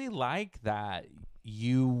really like that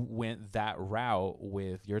you went that route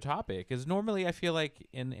with your topic. Because normally I feel like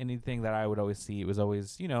in anything that I would always see, it was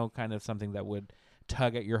always, you know, kind of something that would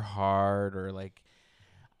tug at your heart, or like,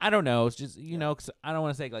 I don't know. It's just, you know, 'cause I don't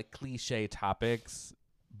want to say like cliche topics,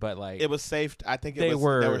 but like it was safe. I think they they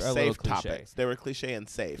were were a safe little cliche. topics. They were cliche and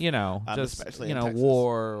safe. You know, just, especially you in know, Texas.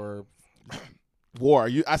 war or War.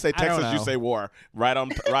 I say I don't Texas, you know. say war. Right on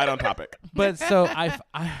topic. But so I,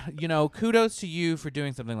 you know, kudos to you for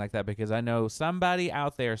doing something like that, because I know somebody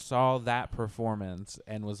out there saw that performance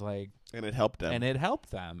and was like, And it helped them. and it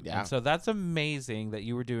helped them. Yeah. And so that's amazing that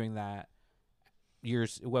you were doing that.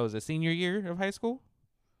 What was it, senior year of high school?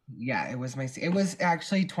 Yeah, it was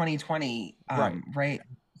actually 2020. Right.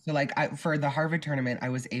 So like for the Harvard tournament, I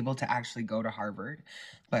was able to actually go to Harvard,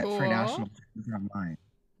 but for Cool. national it was online.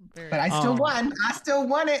 Very But I still Oh. won. I still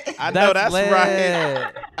won it. I know that's lit.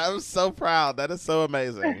 right. I'm so proud. That is so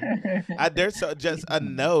amazing. There's just a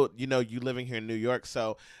note, you know, you living here in New York,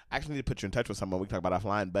 so I actually need to put you in touch with someone. We can talk about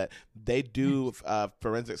offline, but they do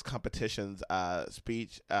forensics competitions,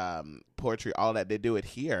 speech, poetry, all that. They do it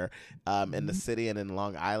here in the city and in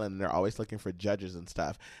Long Island, and they're always looking for judges and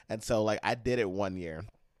stuff. And so, like, I did it one year.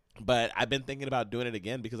 But I've been thinking about doing it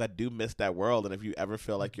again because I do miss that world. And if you ever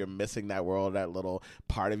feel like you're missing that world, that little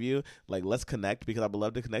part of you, like, let's connect, because I would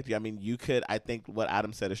love to connect you. I mean, I think what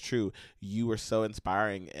Adam said is true. You were so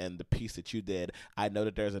inspiring in the piece that you did. I know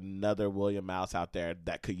that there's another William Mouse out there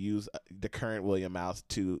that could use the current William Mouse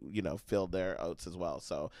to, you know, fill their oats as well.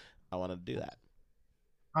 So I want to do that.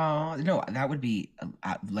 Oh, no, that would be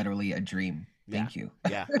literally a dream. Yeah. Thank you.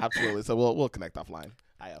 Yeah, absolutely. So we'll connect offline.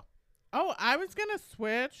 Io. Oh, I was gonna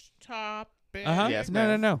switch topics Yes, No,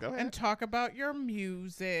 ma'am. no. Go ahead. and talk about your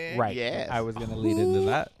music. Right. Yes. I was gonna lead into Who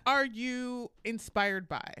that. are you inspired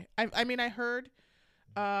by? I mean, I heard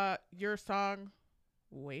your song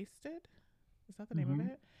 "Wasted." Is that the name of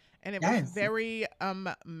it? And it was Yes. very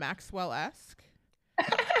Maxwell-esque.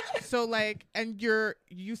 So like, and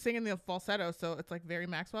you sing in the falsetto, so it's like very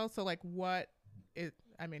Maxwell. So like, what is?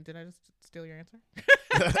 I mean, did I just steal your answer?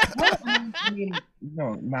 I mean,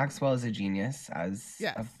 no, Maxwell is a genius as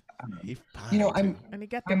Yes. He you know, fine, I'm too. And he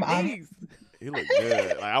got the I'm on- knees. He look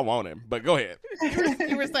good. Like, I want him, but go ahead.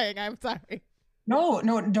 You were saying, I'm sorry. No,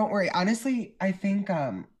 don't worry. Honestly, I think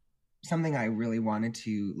something I really wanted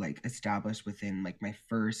to like establish within like my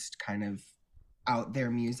first kind of out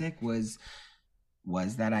there music was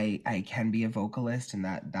that I can be a vocalist, and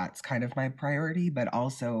that's kind of my priority, but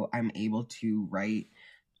also I'm able to write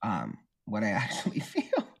what I actually feel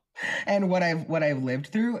and what I've lived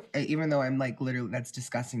through, even though I'm like literally, that's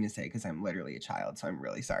disgusting to say because I'm literally a child, so I'm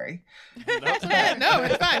really sorry. No, No,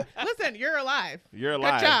 it's fine. Listen, you're alive. You're Good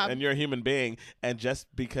alive job. and you're a human being, and just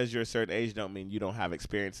because you're a certain age don't mean you don't have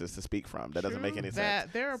experiences to speak from. That doesn't make any sense.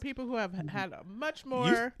 That there are people who have had a much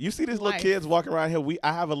more. You see these little life. kids walking around here.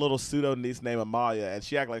 I have a little pseudo niece named Amalia, and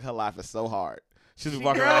she act like her life is so hard. She's just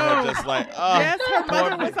walking around here just like, oh, Yes, her poor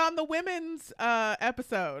mother was baby. on the women's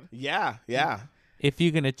episode. Yeah. If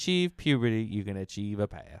you can achieve puberty, you can achieve a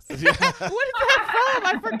pass. What is that from?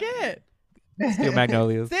 I forget. Steel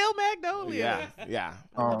Magnolias. Steel Magnolia. Yeah.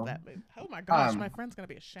 I love Oh. that movie. Oh my gosh, my friend's gonna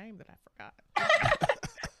be ashamed that I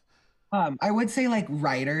forgot. I would say like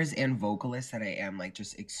writers and vocalists that I am like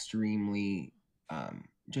just extremely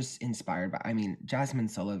just inspired by. I mean, Jasmine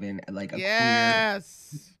Sullivan, like a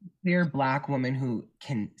Yes. queer Black woman who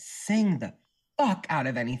can sing the fuck out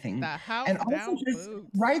of anything. The house And also down just boots.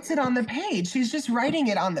 writes it on the page. She's just writing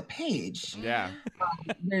it on the page. Yeah.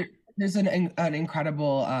 There's an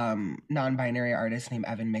incredible non-binary artist named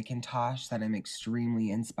Evan McIntosh that I'm extremely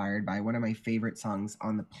inspired by. One of my favorite songs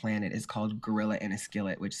on the planet is called Gorilla in a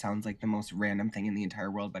Skillet, which sounds like the most random thing in the entire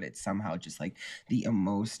world, but it's somehow just like the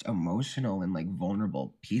most emotional and like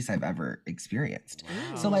vulnerable piece I've ever experienced.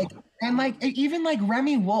 So like, and like even like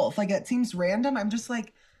Remy Wolf, like it seems random. I'm just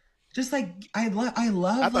like I love. I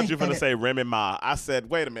thought like, you were that gonna it- say Remy Ma. I said,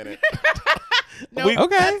 wait a minute. No, We-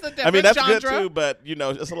 Okay. that's a different I mean, that's genre. good too, but you know,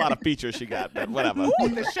 it's a lot of features she got. But whatever. Ooh,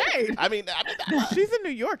 the shade. I mean, She's in New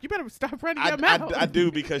York. You better stop running your mouth. I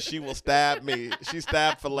do, because she will stab me. She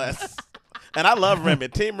stabbed for less. And I love Remy.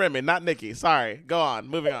 Team Remy, not Nikki. Sorry. Go on.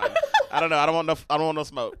 Moving on. I don't know. I don't want no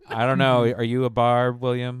smoke. I don't know. Are you a barb,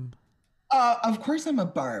 William? Of course, I'm a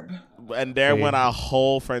barb. And there See? went our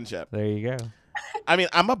whole friendship. There you go. I mean,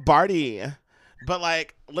 I'm a Barty. But,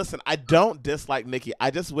 like, listen, I don't dislike Nikki. I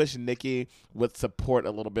just wish Nikki would support a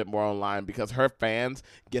little bit more online, because her fans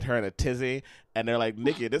get her in a tizzy, and they're like,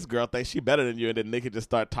 Nikki, this girl thinks she better than you, and then Nikki just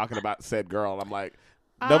start talking about said girl. I'm like,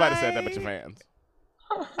 nobody said that but your fans.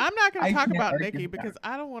 I'm not going I to talk can't about argue Nikki with that. because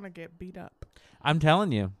I don't want to get beat up. I'm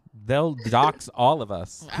telling you, They'll dox all of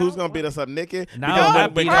us. Who's gonna beat us up, Nikki? No, Because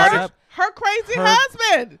not when beat Carter- us up. Her crazy Her-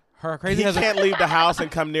 husband. Her he crazy husband. can't leave the house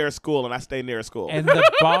and come near a school, and I stay near a school. And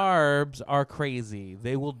the Barbs are crazy.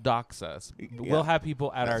 They will dox us. We'll have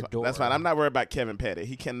people at our door. That's fine. I'm not worried about Kevin Petty.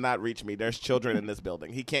 He cannot reach me. There's children in this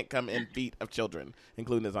building. He can't come in feet of children,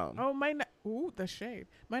 including his own. Oh ooh, the shade.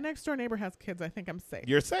 My next door neighbor has kids. I think I'm safe.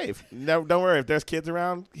 You're safe. No, don't worry. If there's kids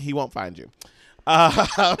around, he won't find you.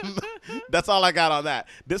 That's all I got on that.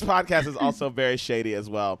 This podcast is also very shady as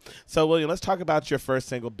well. So, William, let's talk about your first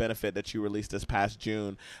single, Benefit, that you released this past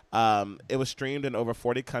June. It was streamed in over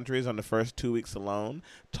 40 countries on the first 2 weeks alone.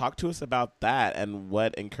 Talk to us about that and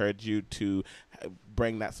what encouraged you to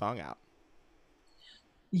bring that song out.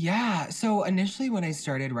 Yeah. So initially, when I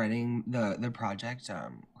started writing the project,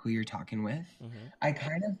 Who You're Talking With, I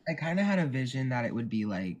kind of had a vision that it would be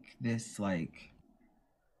like this, like,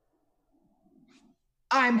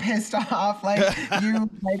 I'm pissed off, like you,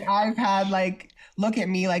 like I've had, like, look at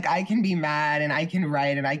me, like I can be mad and I can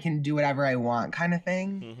write and I can do whatever I want, kind of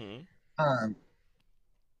thing.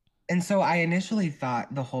 And so I initially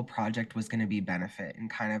thought the whole project was going to be Benefit and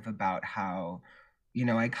kind of about how, you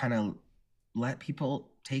know, I kind of let people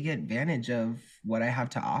take advantage of what I have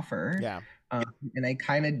to offer. Yeah. And I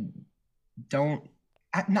kind of don't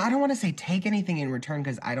want to say take anything in return,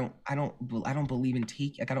 because I don't believe in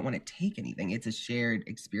I don't want to take anything. It's a shared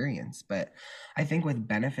experience. But I think with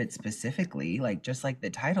Benefit specifically, like just like the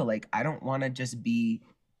title, like I don't want to just be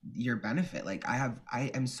your benefit. Like I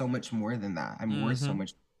am so much more than that. I'm worth so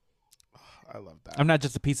much. I love that. I'm not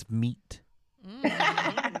just a piece of meat. You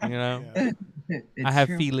know, It's I have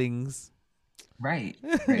true. feelings. Right.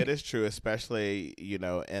 It is true, especially, you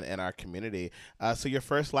know, in our community. So your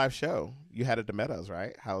first live show, you had at the Meadows,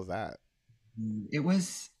 right? How was that? It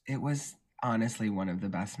was honestly one of the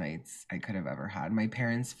best nights I could have ever had. My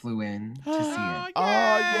parents flew in to see it.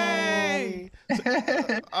 Oh, yay!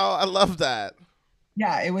 Oh, I love that.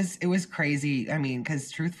 Yeah, it was crazy. I mean,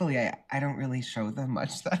 because truthfully, I don't really show them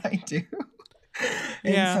much that I do.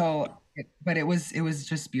 And Yeah. so, but it was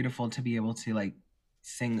just beautiful to be able to like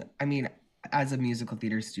sing. I mean, as a musical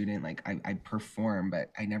theater student, like I perform, but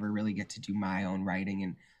I never really get to do my own writing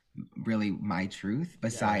and really my truth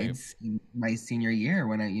besides my senior year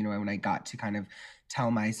when I got to kind of tell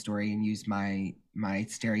my story and use my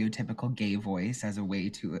stereotypical gay voice as a way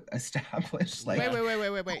to establish like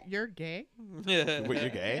Wait. You're gay? Wait, you're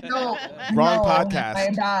gay? no, Wrong no,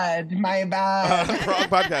 podcast. My bad. Wrong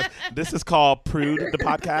podcast. This is called Prude, the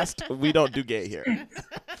podcast. We don't do gay here.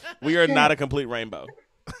 We are not a complete rainbow.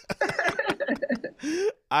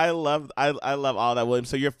 I love all that, William.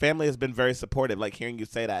 So your family has been very supportive, like hearing you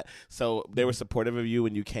say that. So they were supportive of you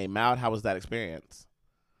when you came out. How was that experience?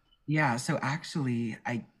 Yeah, so actually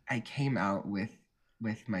I came out with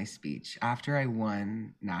my speech after I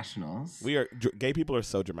won nationals. Gay people are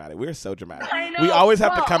so dramatic. We're so dramatic. I know. We always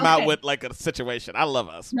have to come out Okay. with like a situation. I love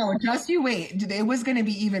us. No, just you wait. It was going to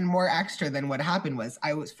be even more extra than what happened was.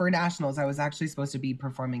 For nationals, I was actually supposed to be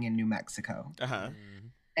performing in New Mexico. Uh-huh.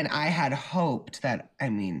 And I had hoped that,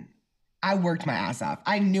 I worked my ass off.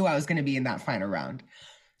 I knew I was going to be in that final round.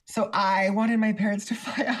 So I wanted my parents to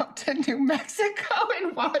fly out to New Mexico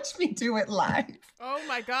and watch me do it live. Oh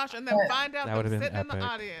my gosh! And then find out That them would have been sitting in the epic.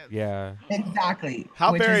 audience. Yeah. Exactly.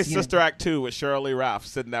 How Which very is, you know, Sister Act 2 with Shirley Ralph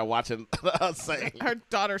sitting there watching us sing. Her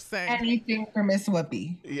daughter sang. anything for Miss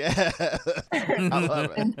Whoopi. Yeah. I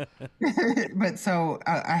love it. But so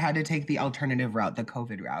I had to take the alternative route, the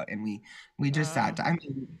COVID route, and we just sat down.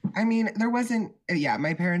 I mean, there wasn't. Yeah,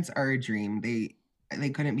 my parents are a dream. They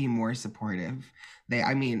couldn't be more supportive.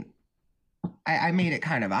 I made it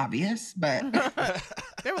kind of obvious, but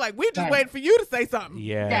They were like, "We just waiting for you to say something."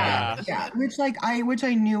 Yeah. yeah, which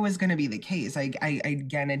I knew was going to be the case. I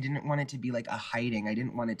didn't want it to be like a hiding. I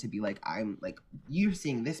didn't want it to be like I'm like you're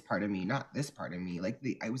seeing this part of me, not this part of me. Like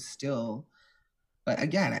I was still, but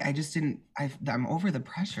again, I just didn't. I'm over the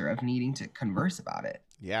pressure of needing to converse about it.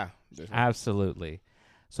 Yeah. Absolutely.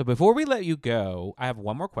 So before we let you go, I have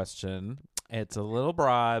one more question. It's a little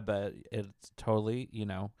broad, but it's totally,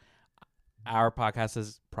 our podcast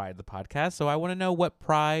is Pride the Podcast. So I want to know what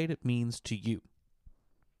pride means to you.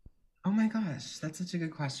 Oh my gosh, that's such a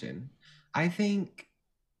good question. I think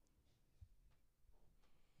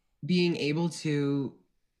being able to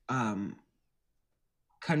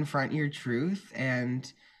confront your truth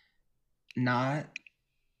and not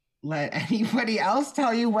let anybody else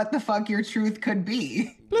tell you what the fuck your truth could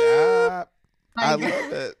be. Yeah. I Like-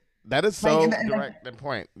 love it. That is so Like, direct and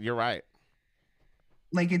point. You're right.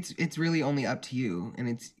 Like it's really only up to you, and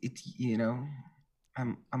it's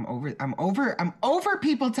I'm over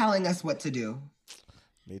people telling us what to do.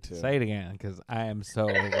 Me too. Say it again, because I am so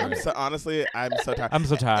over I'm it. so honestly, I'm so tired. I'm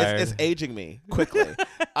so tired. It's aging me quickly.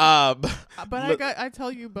 But look- I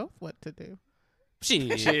tell you both what to do.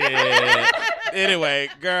 Shit. Anyway,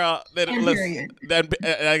 girl, then And listen, period. then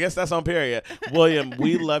I guess that's on period. William,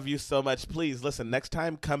 we love you so much. Please listen. Next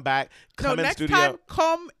time, come back. Come in next studio. time,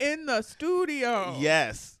 come in the studio.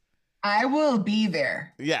 Yes. I will be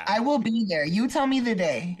there. Yeah. I will be there. You tell me the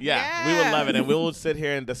day. Yeah, we would love it, and we will sit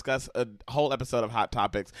here and discuss a whole episode of Hot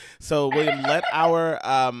Topics. So, William, let our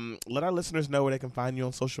listeners know where they can find you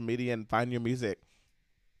on social media and find your music.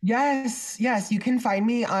 Yes, you can find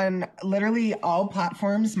me on literally all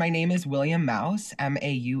platforms. My name is William Mouse.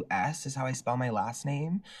 Maus is how I spell my last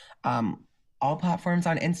name. All platforms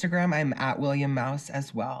on Instagram, I'm at William Mouse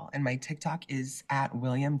as well. And my TikTok is at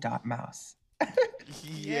william.mouse.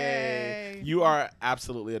 Yay. Yay. You are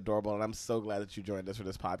absolutely adorable, and I'm so glad that you joined us for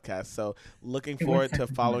this podcast. So, looking It was forward such to a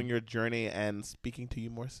following pleasure. your journey and speaking to you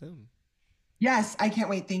more soon. Yes, I can't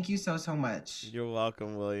wait. Thank you so much. You're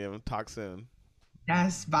welcome, William. Talk soon.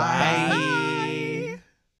 Yes, bye.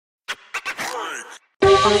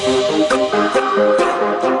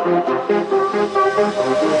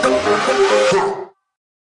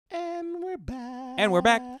 And we're back. And we're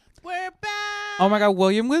back. We're back. Oh my God,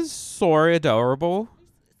 William was so adorable.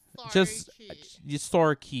 Sorry, Just Keith. you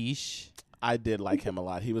saw quiche. I did like him a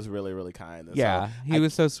lot. He was really, really kind. And Yeah, so he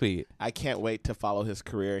was so sweet. I can't wait to follow his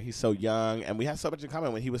career. He's so young, and we have so much in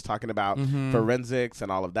common when he was talking about Mhm. forensics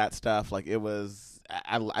and all of that stuff. Like, it was,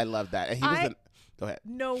 I love that. And he was, go ahead.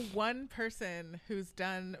 know one person who's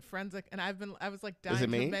done forensic, and I was like dying Is it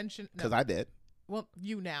me? to mention. No, Because I did. well,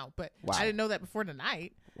 you now, but Wow. I didn't know that before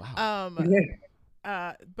tonight. Wow.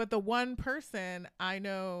 But the one person I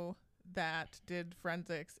know that did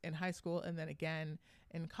forensics in high school and then again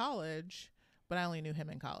in college, but I only knew him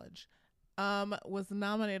in college, was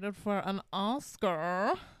nominated for an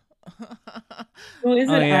Oscar. Who is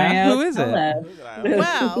it? Oh, yeah? Aya? Who is Tell it? us. Who's it, Io?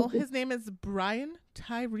 Well, his name is Brian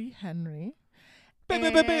Tyree Henry.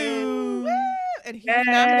 Boo-boo-boo-boo. And he's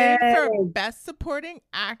nominated for Best Supporting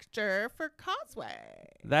Actor for Causeway.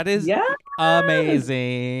 That is Yeah.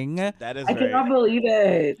 amazing. That is I very. cannot believe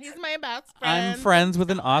it. He's my best friend. I'm friends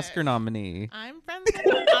with an Oscar nominee. I'm friends with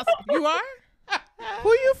an Oscar. You are? Who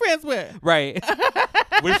are you friends with? Right.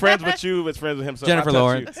 We're friends with you, but friends with him. So Jennifer I'll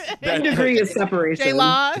touch Lawrence. you. One degree of separation. J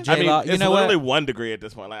Law. I mean, J-Law, it's you know literally what? 1 degree at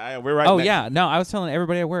this point. Like, we're right. Oh next. yeah, no, I was telling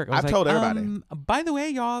everybody at work. I was I've like, told everybody. By the way,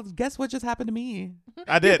 y'all, guess what just happened to me?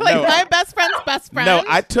 I did. Like no, my best friend's best friend. no,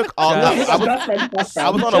 I took all. Just- I was, Best friend, best I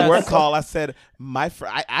was friend. on a work Just- call. I said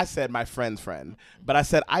I said my friend's friend, but I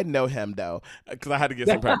said I know him though because I had to get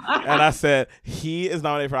some prep. And I said he is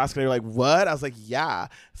nominated for Oscar. They were like, what? I was like, yeah,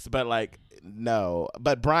 but like. No,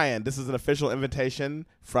 but Brian, this is an official invitation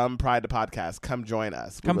from Pride to Podcast. Come join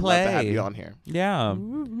us. We Come would love to have play. you on here. Yeah. I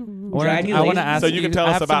want Congratulations. to ask So you can tell I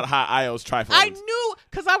us have about some- how Io's trifling. I knew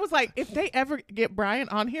because I was like, if they ever get Brian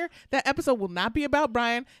on here, that episode will not be about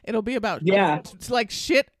Brian. It'll be about like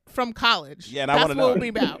shit from college. Yeah, and I that's wanna what know. it'll be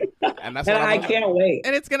about. and that's And what I wanna know. can't wait.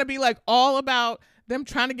 And it's gonna be like all about them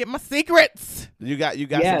trying to get my secrets. You got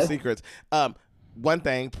Yes. some secrets. One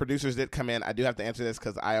thing, producers did come in. I do have to answer this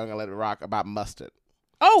because I only let it rock about mustard.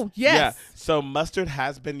 Oh yes. Yeah. So mustard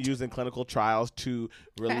has been used in clinical trials to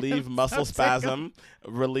relieve muscle spasm,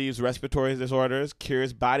 relieves respiratory disorders,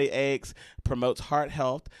 cures body aches, promotes heart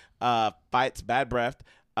health, fights bad breath,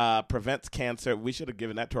 prevents cancer. We should have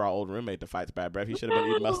given that to our old roommate that fights bad breath. He should have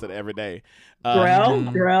been eating mustard every day.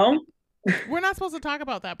 Jarrell, We're not supposed to talk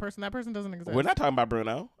about that person. That person doesn't exist. We're not talking about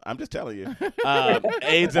Bruno. I'm just telling you.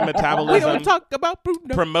 AIDS and We metabolism. don't talk about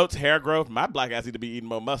Bruno. Promotes hair growth. My black ass need to be eating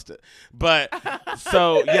more mustard. But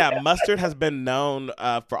so yeah, mustard has been known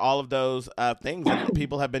for all of those things, and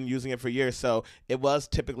people have been using it for years. So it was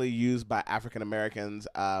typically used by African Americans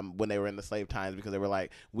when they were in the slave times because they were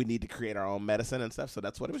like, we need to create our own medicine and stuff. So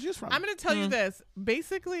that's what it was used from. I'm gonna tell you this.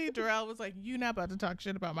 Basically, Darrell was like, "You not about to talk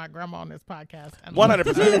shit about my grandma on this podcast." And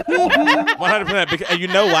 100%. 100%. And you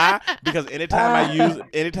know why? Because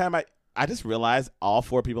anytime I just realized all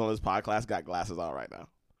 4 people on this podcast got glasses on right now.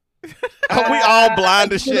 We all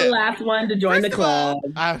blind as you're the shit. last one to join First the of all,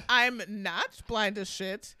 club. I'm not blind as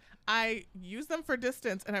shit. I use them for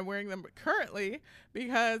distance, and I'm wearing them currently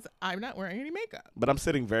because I'm not wearing any makeup. But I'm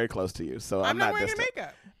sitting very close to you, so I'm I'm not wearing distant. any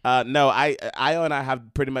makeup. No, Io and I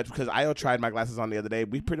have pretty much because Io tried my glasses on the other day.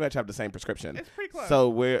 We pretty much have the same prescription. It's pretty close. So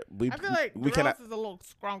we I feel like we Darrell's cannot. is a little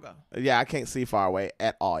stronger. Yeah, I can't see far away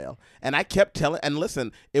at all. And I kept telling, and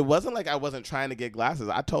listen, it wasn't like I wasn't trying to get glasses.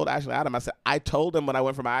 I told Ashley Adam, I told them when I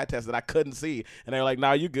went for my eye test that I couldn't see, and they were like,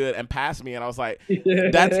 "No, you good," and passed me. And I was like,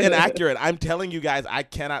 "That's inaccurate. I'm telling you guys, I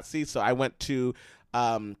cannot see." So I went to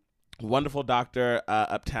wonderful doctor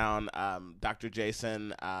uptown, Dr.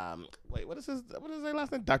 Jason. Wait, what is his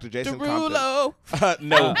last name? Dr. Jason Compton. Derulo.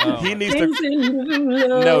 No, he needs to.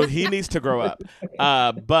 No, he needs to grow up.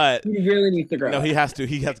 But he really needs to grow no, up. he has to.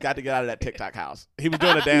 He has got to get out of that TikTok house. He was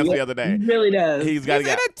doing a dance the other day. He really does. He's got to He's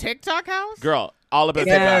in get. a TikTok house? Girl, all about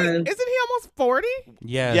Yeah. TikTok. Isn't he almost 40?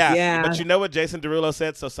 Yes. Yeah. Yeah. But you know what Jason Derulo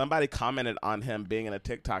said? So somebody commented on him being in a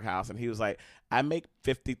TikTok house, and he was like, I make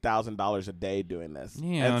 $50,000 a day doing this.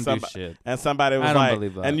 Yeah, and don't do shit. And somebody was I don't like,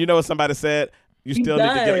 believe that. and you know what somebody said? You He still need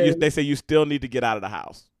to get. does. They say you still need to get out of the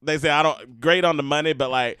house. They say I don't. Great on the money, but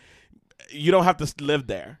like, you don't have to live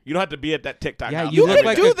there. You don't have to be at that TikTok Yeah, house. You look can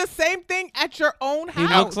like do a- the same thing at your own He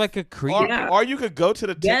house. looks like a creep. Or, Yeah. or you could go to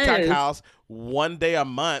the TikTok Yes. house one day a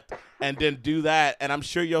month and then do that, and I'm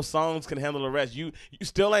sure your songs can handle the rest. You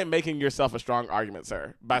still ain't making yourself a strong argument,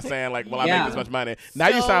 sir, by saying like, well, I Yeah. make this much money. Now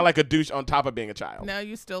you Still- sound like a douche on top of being a child. Now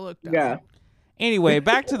you still look dumb. Yeah. Anyway,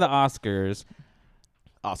 back to the Oscars.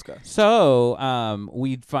 Oscar. So,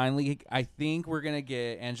 we finally, I think we're gonna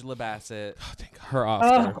get Angela Bassett her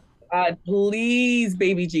Oscar. Oh, God, please,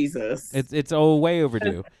 baby Jesus. It's way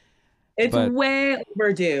overdue. It's but- way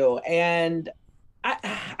overdue. And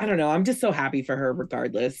I don't know. I'm just so happy for her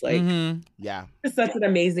regardless. Like, Mhm. Yeah. she's such an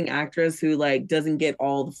amazing actress who like doesn't get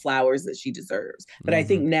all the flowers that she deserves. But I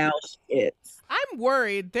think now she is. I'm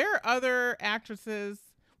worried. There are other actresses.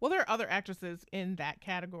 Well, there are other actresses in that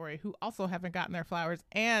category who also haven't gotten their flowers,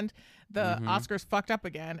 and the Oscars fucked up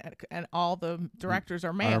again, and all the directors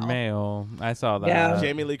are male. Or male. I saw that. Yeah.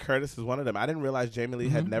 Jamie Lee Curtis is one of them. I didn't realize Jamie Lee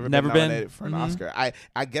had never Never been been. nominated for an Oscar.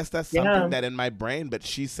 I guess that's Yeah. something that in my brain, but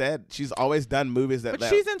she said she's always done movies that. But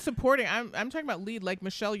she's in supporting. I'm talking about lead, like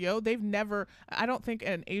Michelle Yeoh. They've never. I don't think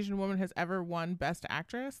an Asian woman has ever won Best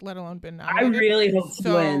Actress, let alone been I nominated. really hope she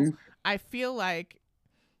So wins. I feel like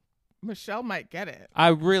Michelle might get it. I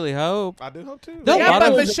really hope. I do hope too. No, Yeah, lot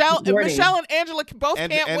but of- Michelle and Angela both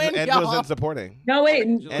can't win, Angela's y'all. in supporting. No, wait.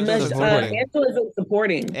 Angela's supporting. Angela's in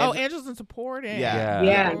supporting. Oh, Angela's in supporting. Yeah.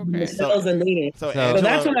 Yeah, Okay. Michelle's in leading. So, So Angela,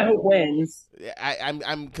 that's what I hope wins.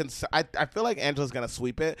 I feel like Angela's gonna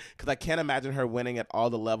sweep it because I can't imagine her winning at all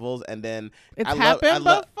the levels, and then It's I happened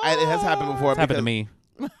love, before. it has happened before. It's happened to because- me.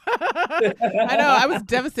 I know. I was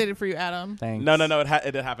devastated for you, Adam. Thanks. No,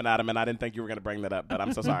 it did happen, Adam, and I didn't think you were gonna bring that up, but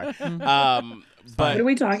I'm so sorry. What But are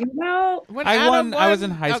we talking about? When I Adam won. I was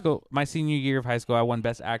in won- high school. My senior year of high school, I won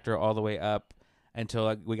Best Actor all the way up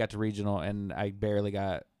until we got to regional, and I barely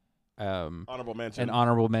got honorable mention. an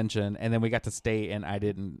honorable mention, and then we got to state, and I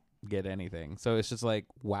didn't get anything. So it's just like,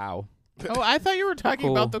 wow. Oh, I thought you were talking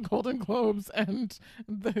Cool. about the Golden Globes and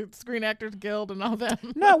the Screen Actors Guild and all them.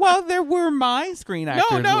 No, well, there were my screen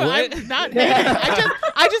actors. no, What? I'm not.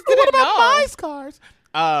 I just didn't know. my scars?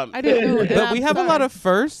 I didn't know. But we have a lot of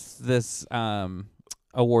firsts this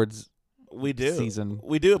awards We do. season.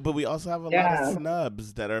 We do, but we also have a lot Yeah. of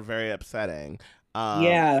snubs that are very upsetting.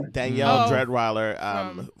 Yeah. Danielle Oh,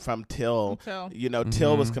 Dreadweiler from Till. Till. You know,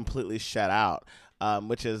 Till was Mhm. completely shut out,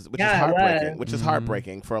 which is Yeah, it heartbreaking. was. Which is Mhm.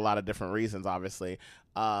 heartbreaking for a lot of different reasons. Obviously,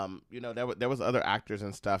 you know, there was other actors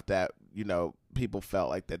and stuff that people felt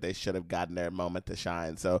like that they should have gotten their moment to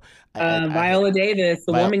shine. So Viola Davis,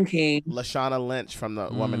 the Viola- Woman King. Lashana Lynch from the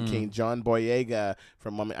Woman King, John Boyega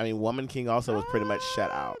from Woman. I mean, Woman King also was pretty much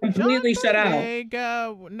shut out. Completely shut out.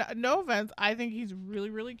 Boyega, no offense, I think he's really,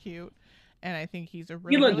 really cute, and I think he's a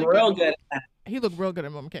really. He looked really real good. He looked real good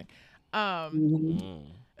in Woman King. Mhm.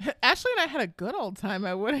 Ashley and I had a good old time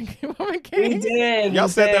at Woman King. We did. Y'all we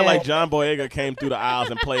sat there did. like John Boyega came through the aisles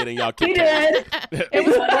and played in y'all He Kit Kat. did. It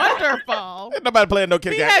was wonderful. Nobody playing no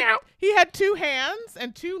Kit Kat. He had two hands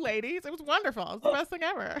and two ladies. It was wonderful. It was the best thing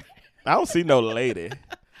ever. I don't see no lady.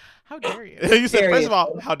 How dare you? You said, Dare first you. of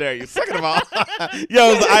all, how dare you? Second of all,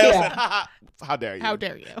 yo, the IO said, how dare you? How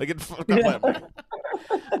dare you? Like, get the fuck out of me.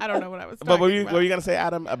 I don't know what I was talking But what about. were you gonna say,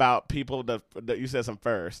 Adam, about people that you said some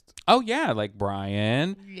first? Oh yeah, like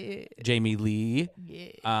Brian, Yeah. Jamie Lee,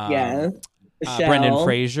 Yeah. Yes. Brendan Michelle.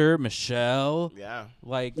 Fraser, Michelle. Yeah.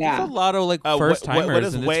 Like Yeah. there's a lot of like first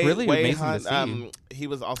timers, and it's really amazing to see. He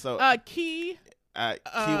was also Key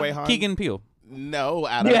Ki Wei Han. Keegan Peele. No,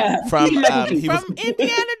 Adam. Yeah. From He he was from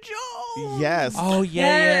Indiana Jones. yes. Oh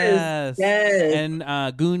Yes. yes, Yes.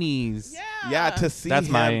 and Goonies. Yeah. To see That's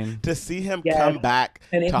him mine. to see him Yeah. come back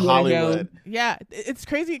And to Indiana Hollywood. Jones. Yeah. It's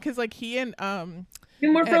crazy because like he and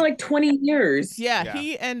Been more for like 20 years. yeah,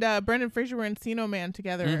 he and Brendan Fraser were in Encino Man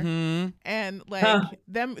together, Mm-hmm. and like Huh.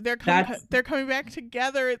 they're That's- coming back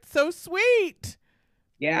together. It's so sweet.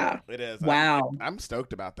 Yeah. It is. Wow. I'm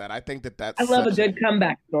stoked about that. I think that's I love a such good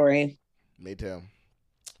comeback story. Me too.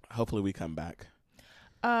 Hopefully we come back.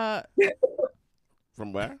 Uh,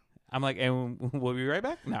 From where? I'm like, and we'll be right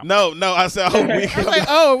back. No. No. I said, oh, I was like,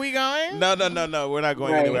 oh, are we going? No. We're not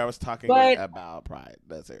going Right. anywhere. I was talking But- about Pride,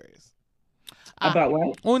 the series. About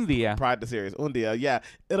what? Un dia. Pride, the series. Un dia. Yeah,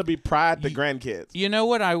 it'll be Pride, the grandkids. You know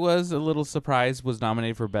what? I was a little surprised was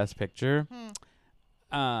nominated for Best Picture.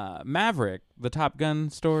 Maverick, the Top Gun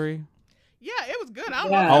story. Yeah, it was good. I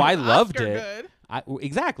don't Yeah. know. Oh, I loved Oscar it. Good.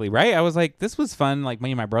 Exactly, right? I was like, this was fun. Like,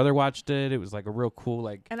 me and my brother watched it. It was like a real cool,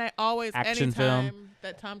 like, And I always, Action anytime film.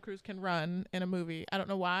 that Tom Cruise can run in a movie, I don't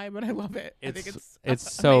know why, but I love it. I think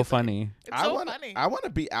it's so amazing. funny. It's so funny. I want to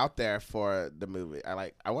be out there for the movie. I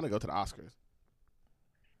want to go to the Oscars.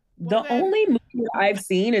 Well, The then- only movie I've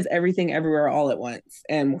seen is Everything Everywhere All at Once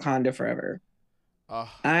and Wakanda Forever. Oh,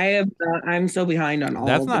 I'm so behind on all.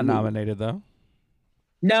 That's of the not movies. nominated, though.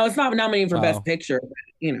 No, it's not nominated for Oh. Best Picture. But,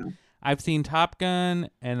 you know, I've seen Top Gun,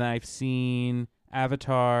 and I've seen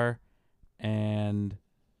Avatar, and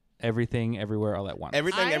Everything Everywhere All at Once.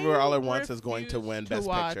 Everything I Everywhere All at Once is going to refuse win to Best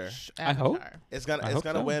watch Picture. I hope. Avatar. It's I gonna hope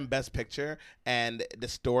so. win Best Picture, and the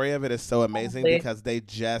story of it is so amazing Hopefully. because they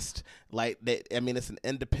just it's an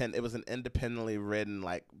independent. It was an independently written,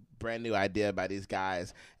 like, brand new idea by these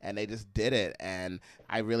guys, and they just did it. And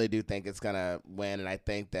I really do think it's gonna win, and I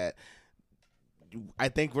think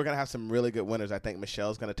we're gonna have some really good winners. I think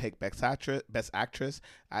Michelle's gonna take Best Actress.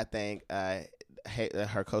 I think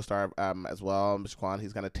her co-star as well, Mr. Kwan,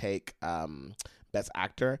 he's gonna take Best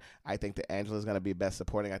Actor. I think that Angela's gonna be Best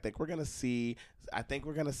Supporting. I think we're gonna see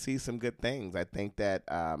some good things. I think that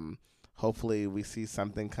hopefully we see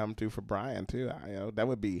something come through for Brian too. That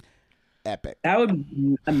would be epic. that would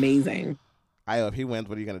be amazing. If he wins,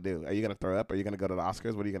 what are you gonna do? Are you gonna throw up? Are you gonna go to the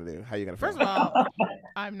Oscars? What are you gonna do? How are you gonna feel? First of all,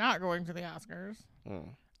 I'm not going to the Oscars.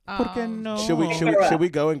 ¿Por qué no? Should we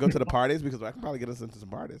go and go to the parties? Because I can probably get us into some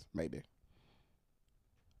parties. Maybe.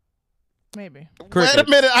 Maybe. Cricket. Wait a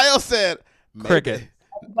minute. I said maybe. Cricket.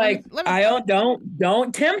 Like, let me- I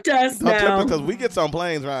don't tempt us now. Because we get some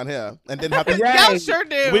planes around here and then have to. Right. Y'all sure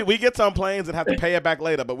do. We get some planes and have to pay it back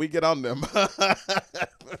later, but we get on them.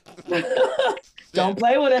 Don't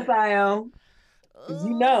play with us, Io. 'Cause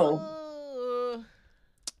you know.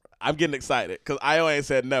 I'm getting excited because Io ain't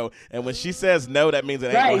said no, and when she says no, that means it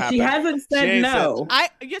ain't gonna Right. happen. She hasn't She said ain't no.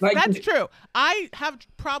 Yes, Like- that's true. I have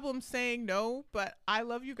problems saying no, but I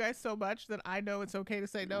love you guys so much that I know it's okay to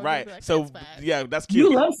say no. Right. Like, So "It's fine." yeah, that's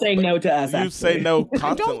cute. You love saying no to us. You actually. say no I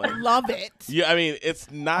constantly. don't love it. Yeah, I mean,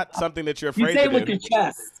 it's not something that you're You afraid say to it with do. your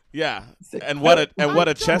chest. Yeah, Say- and what a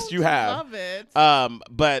I chest you don't have. Love it.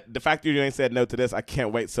 But the fact that you ain't said no to this, I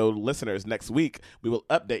can't wait. So listeners, next week we will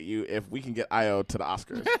update you if we can get Io to the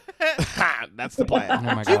Oscars. That's the Oh plan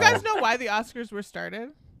my Do you God. guys know why the Oscars were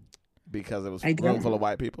started? because it was I a room don't. full of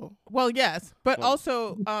white people. Well, yes, but Well-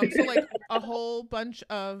 also, so like a whole bunch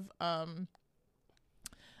of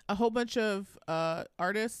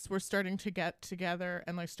artists were starting to get together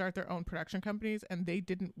and like start their own production companies, and they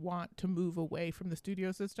didn't want to move away from the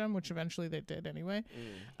studio system, which eventually they did anyway.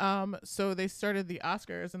 So they started the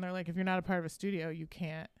Oscars, and they're like, if you're not a part of a studio, you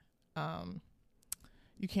can't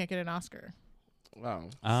get an Oscar. Wow.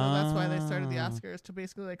 So that's why they started the Ah. Oscars, to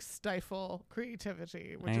basically like stifle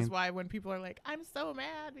creativity, which is And- why when people are like, I'm so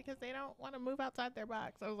mad because they don't want to move outside their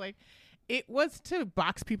box, I was like, it was to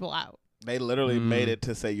box people out. They literally made it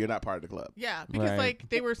to say you're not part of the club. Yeah, because Right. like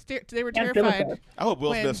they were Yeah, terrified. I hope Will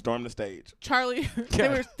When- Smith stormed the stage. Charlie,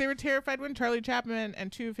 they were terrified when Charlie Chaplin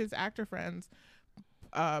and two of his actor friends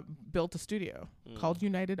built a studio called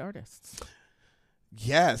United Artists.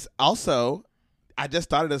 Yes. Also, I just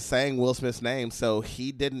started saying Will Smith's name, so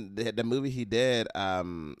he didn't. The movie he did. That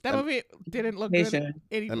movie didn't look good Nation.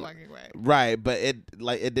 any fucking way. Right, but it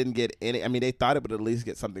didn't get any. I mean, they thought it would at least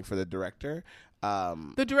get something for the director.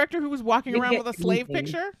 The director who was walking They around get with a slave anything.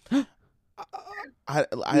 picture. I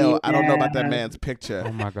don't know about that Yeah. man's picture.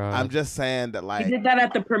 Oh my God. I'm just saying that, He like, did that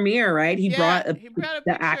at the premiere, right? He Yeah, brought, he brought a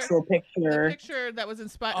the picture. actual The picture. picture that was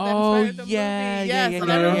inspired. Oh, that inspired the yeah, movie. yeah, Yes, yeah, and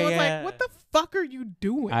yeah, everyone yeah, was yeah. like, "What the fuck are you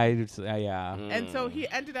doing?" yeah. And so he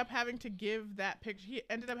ended up having to give that picture. He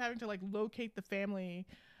ended up having to like locate the family,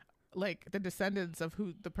 like the descendants of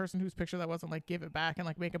the person whose picture that wasn't, like give it back and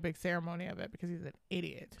like make a big ceremony of it because he's an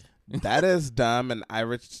idiot. that is dumb, and I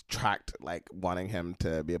retract like wanting him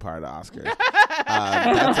to be a part of the Oscars.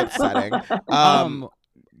 That's upsetting.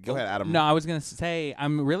 Go ahead, Adam. No, I was gonna say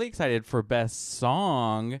I'm really excited for Best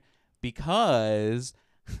Song because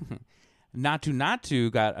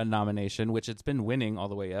Natu got a nomination, which it's been winning all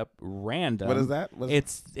the way up. Random. What is that?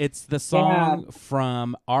 It's the song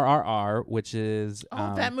from RRR, which is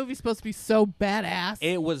that movie's supposed to be so badass.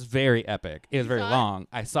 it was very epic. It was very saw it? long.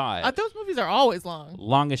 I saw it. Those movies are always long.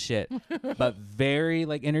 Long as shit, but very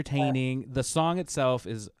like entertaining. The song itself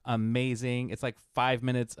is amazing. It's like 5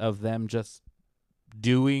 minutes of them just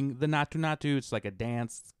doing the Natu. It's like a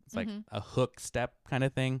dance. It's like a hook step kind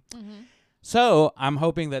of thing. So I'm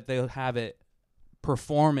hoping that they'll have it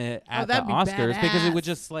perform it at the that'd be Oscars because it would badass.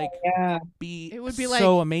 just like be It would be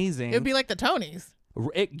so like- amazing. It would be like the Tonys.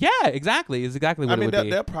 Yeah, exactly. It's exactly what I mean, it would be.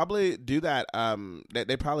 they'll probably do that.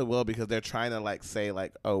 They probably will because they're trying to like say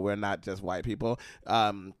like, oh, we're not just white people.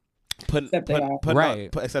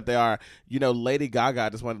 Except they are. You know, Lady Gaga, I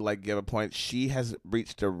just wanted to like give a point. She has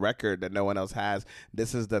reached a record that no one else has.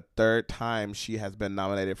 This is the 3rd time she has been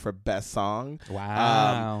nominated for Best Song.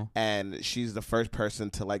 Wow. And she's the first person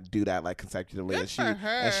to like do that like consecutively. Good for her.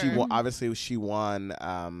 And she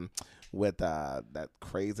won with that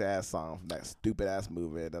crazy ass song from that stupid ass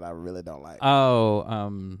movie that I really don't like.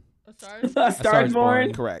 A Star is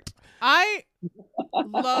Born. Correct. I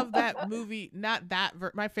love that movie. Not that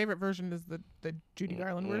my favorite version is the Judy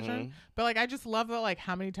Garland version, but like I just love the like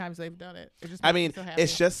how many times they've done it. It just makes me so happy.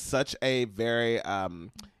 It's just such a very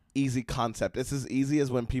easy concept. It's as easy as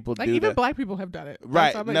when people like do even black people have done it.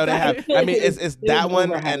 Right. No, they have. I mean, it's that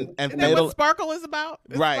one and Isn't that Fatal. what Sparkle is about?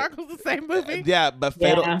 Right. Sparkle's the same movie. Yeah, but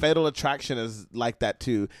Fatal Attraction is like that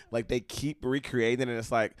too. Like they keep recreating it.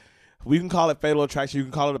 It's like, we can call it Fatal Attraction. You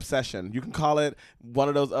can call it Obsession. You can call it one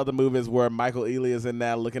of those other movies where Michael Ealy is in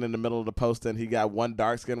there looking in the middle of the poster and he got one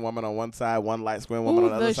dark-skinned woman on one side, one light-skinned woman on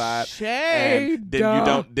the other side. Shade.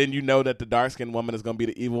 And then you know that the dark-skinned woman is going to be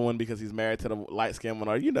the evil one because he's married to the light-skinned one.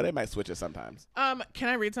 Or they might switch it sometimes. Can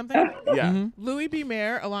I read something? Yeah. Louis B.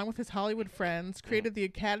 Mayer, along with his Hollywood friends, created the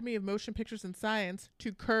Academy of Motion Pictures and Science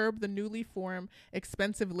to curb the newly formed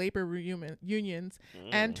expensive labor unions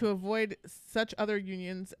and to avoid such other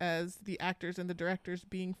unions as the actors and the directors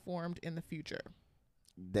being formed in the future.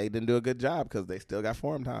 They didn't do a good job because they still got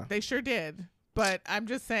formed, huh? They sure did. But I'm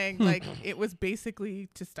just saying, like, it was basically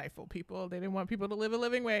to stifle people. They didn't want people to live a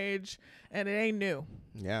living wage, and it ain't new.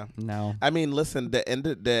 Yeah. No. I mean, listen,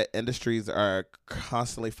 the industries are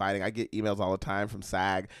constantly fighting. I get emails all the time from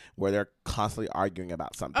SAG where they're constantly arguing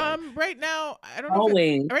about something. Right now, I don't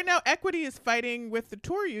know. Right now, Equity is fighting with the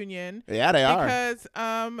tour union. Yeah, they are. Because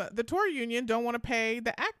the tour union don't want to pay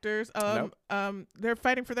the actors. Nope. They're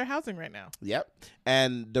fighting for their housing right now. Yep.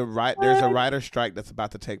 And there's a writer strike that's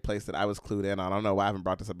about to take place that I was clued in on. I don't know why I haven't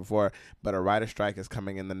brought this up before, but a writer strike is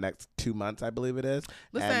coming in the next 2 months, I believe it is.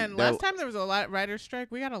 Listen, last time there was a writer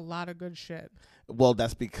strike, we got a lot of good shit. Well,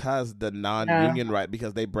 that's because the non-union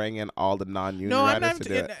because they bring in all the non-union writers to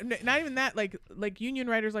do it. Not even that. Like union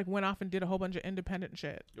writers went off and did a whole bunch of independent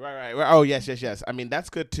shit. Right. Oh, yes. I mean,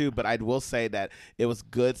 that's good too, but I will say that it was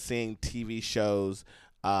good seeing TV shows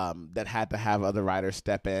that had to have other writers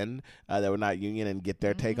step in that were not union and get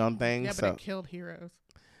their take on things. Yeah, but it killed Heroes.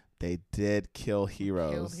 They did kill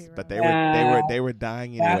heroes, but they were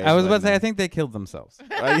dying anyway. I was about to say, I think they killed themselves.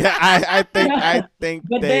 Yeah, I think.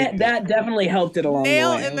 But that definitely helped it along.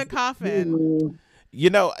 Nail the way. in the coffin.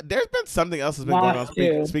 You know, there's been something else that's been going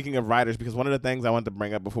on. Speaking of writers, because one of the things I wanted to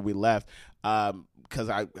bring up before we left, because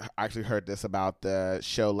I actually heard this about the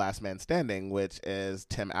show Last Man Standing, which is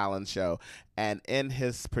Tim Allen's show, and in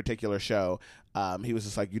his particular show, he was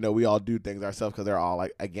just like, we all do things ourselves because they're all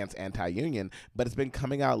like against anti-union. But it's been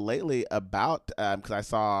coming out lately about because I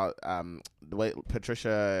saw the way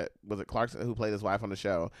Patricia, was it Clarkson who played his wife on the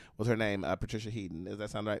show? Was her name Patricia Heaton? Does that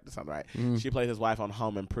sound right? That sounds right. She played his wife on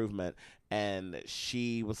Home Improvement, and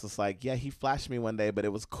she was just like, yeah, he flashed me one day, but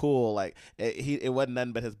it was cool. Like it wasn't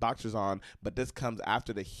nothing but his boxers on. But this comes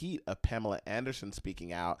after the heat of Pamela Anderson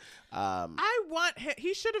speaking out.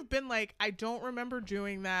 He should have been like, I don't remember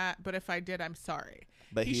doing that, but if I did, I'm sorry.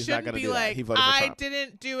 But he he's shouldn't not going to be do like, that. He voted for I Trump.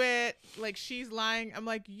 didn't do it. Like, she's lying. I'm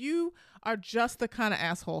like, you are just the kind of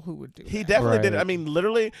asshole who would do He that. definitely Right. did. I mean,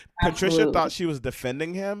 literally, Absolutely. Patricia thought she was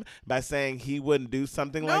defending him by saying he wouldn't do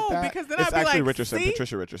something like that. No, because then it's I'd be actually like, Richardson, see?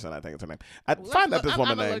 Patricia Richardson, I think it's her name. Let's Find out look- this I'm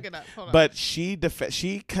woman's gonna name. look it up. Hold on. But she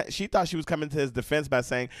thought she was coming to his defense by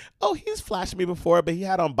saying, "Oh, he's flashed me before, but he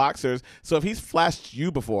had on boxers. So if he's flashed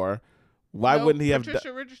you before, why No, wouldn't he have?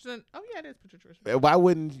 Patricia Richardson. Oh yeah, it is Patricia Richardson. Why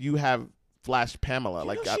wouldn't you have flashed Pamela? You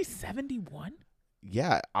Like, know she's 71.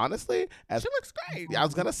 yeah, honestly, She looks great. I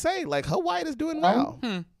was gonna say, like, her white is doing well.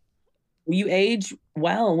 You age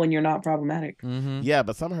well when you're not problematic. Mm-hmm. Yeah,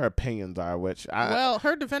 but some of her opinions are, which Well,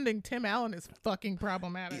 her defending Tim Allen is fucking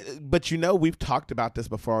problematic. But we've talked about this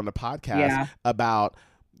before on the podcast Yeah. about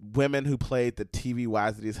women who played the TV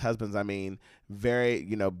wives of these husbands. I mean, very,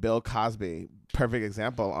 Bill Cosby, perfect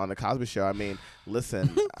example on the Cosby Show. I mean,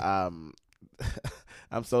 listen,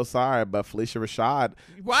 I'm so sorry, but Felicia Rashad.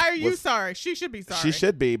 Why are you sorry? She should be sorry. She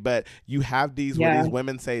should be, but you have where these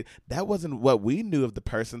women say that wasn't what we knew of the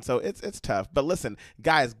person, so it's tough. But listen,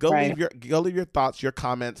 guys, leave your thoughts, your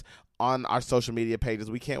comments on our social media pages.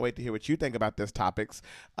 We can't wait to hear what you think about these topics.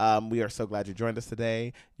 We are so glad you joined us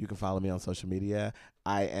today. You can follow me on social media.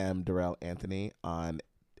 I am Darrell Anthony on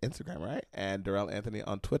Instagram, right? And Darrell Anthony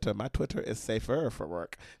on Twitter. My Twitter is safer for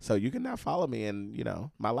work, so you can now follow me, and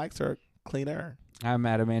my likes are cleaner. I'm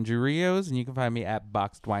Adam Andrew Rios, and you can find me at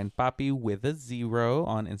Boxed Wine Poppy with a 0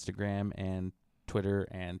 on Instagram and Twitter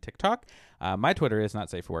and TikTok. My Twitter is not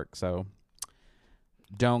safe for work, so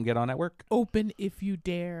don't get on at work. Open if you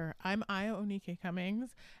dare. I'm Aya Onike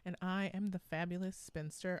Cummings, and I am the fabulous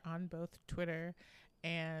spinster on both Twitter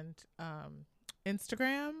and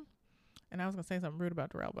Instagram. And I was going to say something rude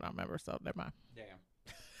about Darrell, but I don't remember, so never mind. Damn.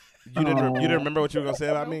 You didn't remember what you were going to say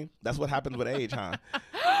about me? That's what happens with age, huh?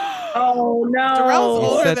 Oh no! Darrell's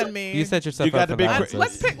older than me. You set yourself You got up to for be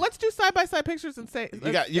that. Let's do side by side pictures and say you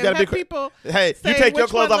got to be people. Hey, you say take your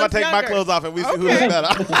which clothes one off, I looks take my younger. clothes off, and we see who looks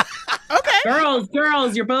better. Okay.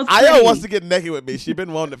 Girls, you're both Io pretty. wants to get naked with me. She's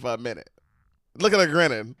been wanting it for a minute. Look at her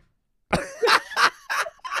grinning.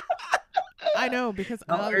 I know, because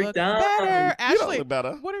Oh, I you're look dumb. better. You don't Ashley, look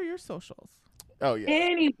better. what are your socials? Oh yeah.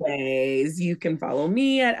 Anyways, you can follow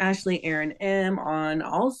me at Ashley Aaron M on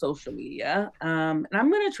all social media. And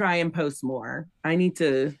I'm gonna try and post more. I need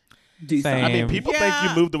to do Same. I something. mean, people think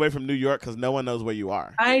you moved away from New York because no one knows where you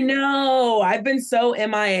are. I know. I've been so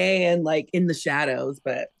MIA and like in the shadows,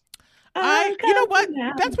 but You know what? coming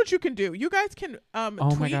out. That's what you can do. You guys can my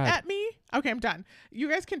tweet God. at me. Okay, I'm done. You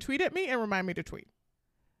guys can tweet at me and remind me to tweet.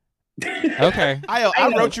 Okay.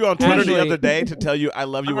 I wrote you on Twitter Actually- the other day to tell you I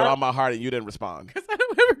love you with all my heart, and you didn't respond. Because I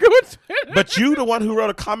don't ever go on Twitter. But you, the one who wrote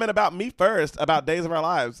a comment about me first about Days of Our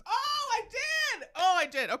Lives. Oh, I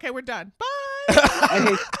did. Okay, we're done. Bye.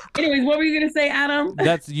 Okay. Anyways, what were you gonna say, Adam?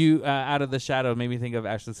 That's you. Out of the Shadow made me think of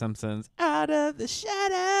Ashley Simpson's Out of the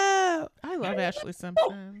Shadow. I love Ashley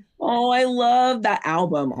Simpson. Oh, I love that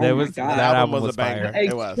album. Oh That my was- god. that album was a banger. fire.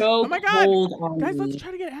 It was. So Oh my God. cold on Guys, me. let's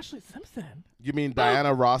try to get Ashley Simpson. You mean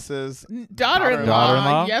Diana Ross's? Daughter-in-law.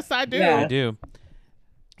 Daughter-in-law? Yes, I do. Yeah. I do.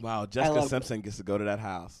 Wow, I Jessica love Simpson gets to go to that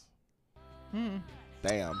house. Hmm.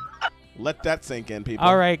 Damn. Let that sink in, people.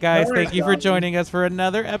 All right, guys. All right, Thank you for guys. joining us for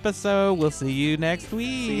another episode. We'll see you next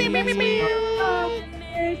week.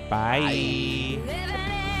 Bye.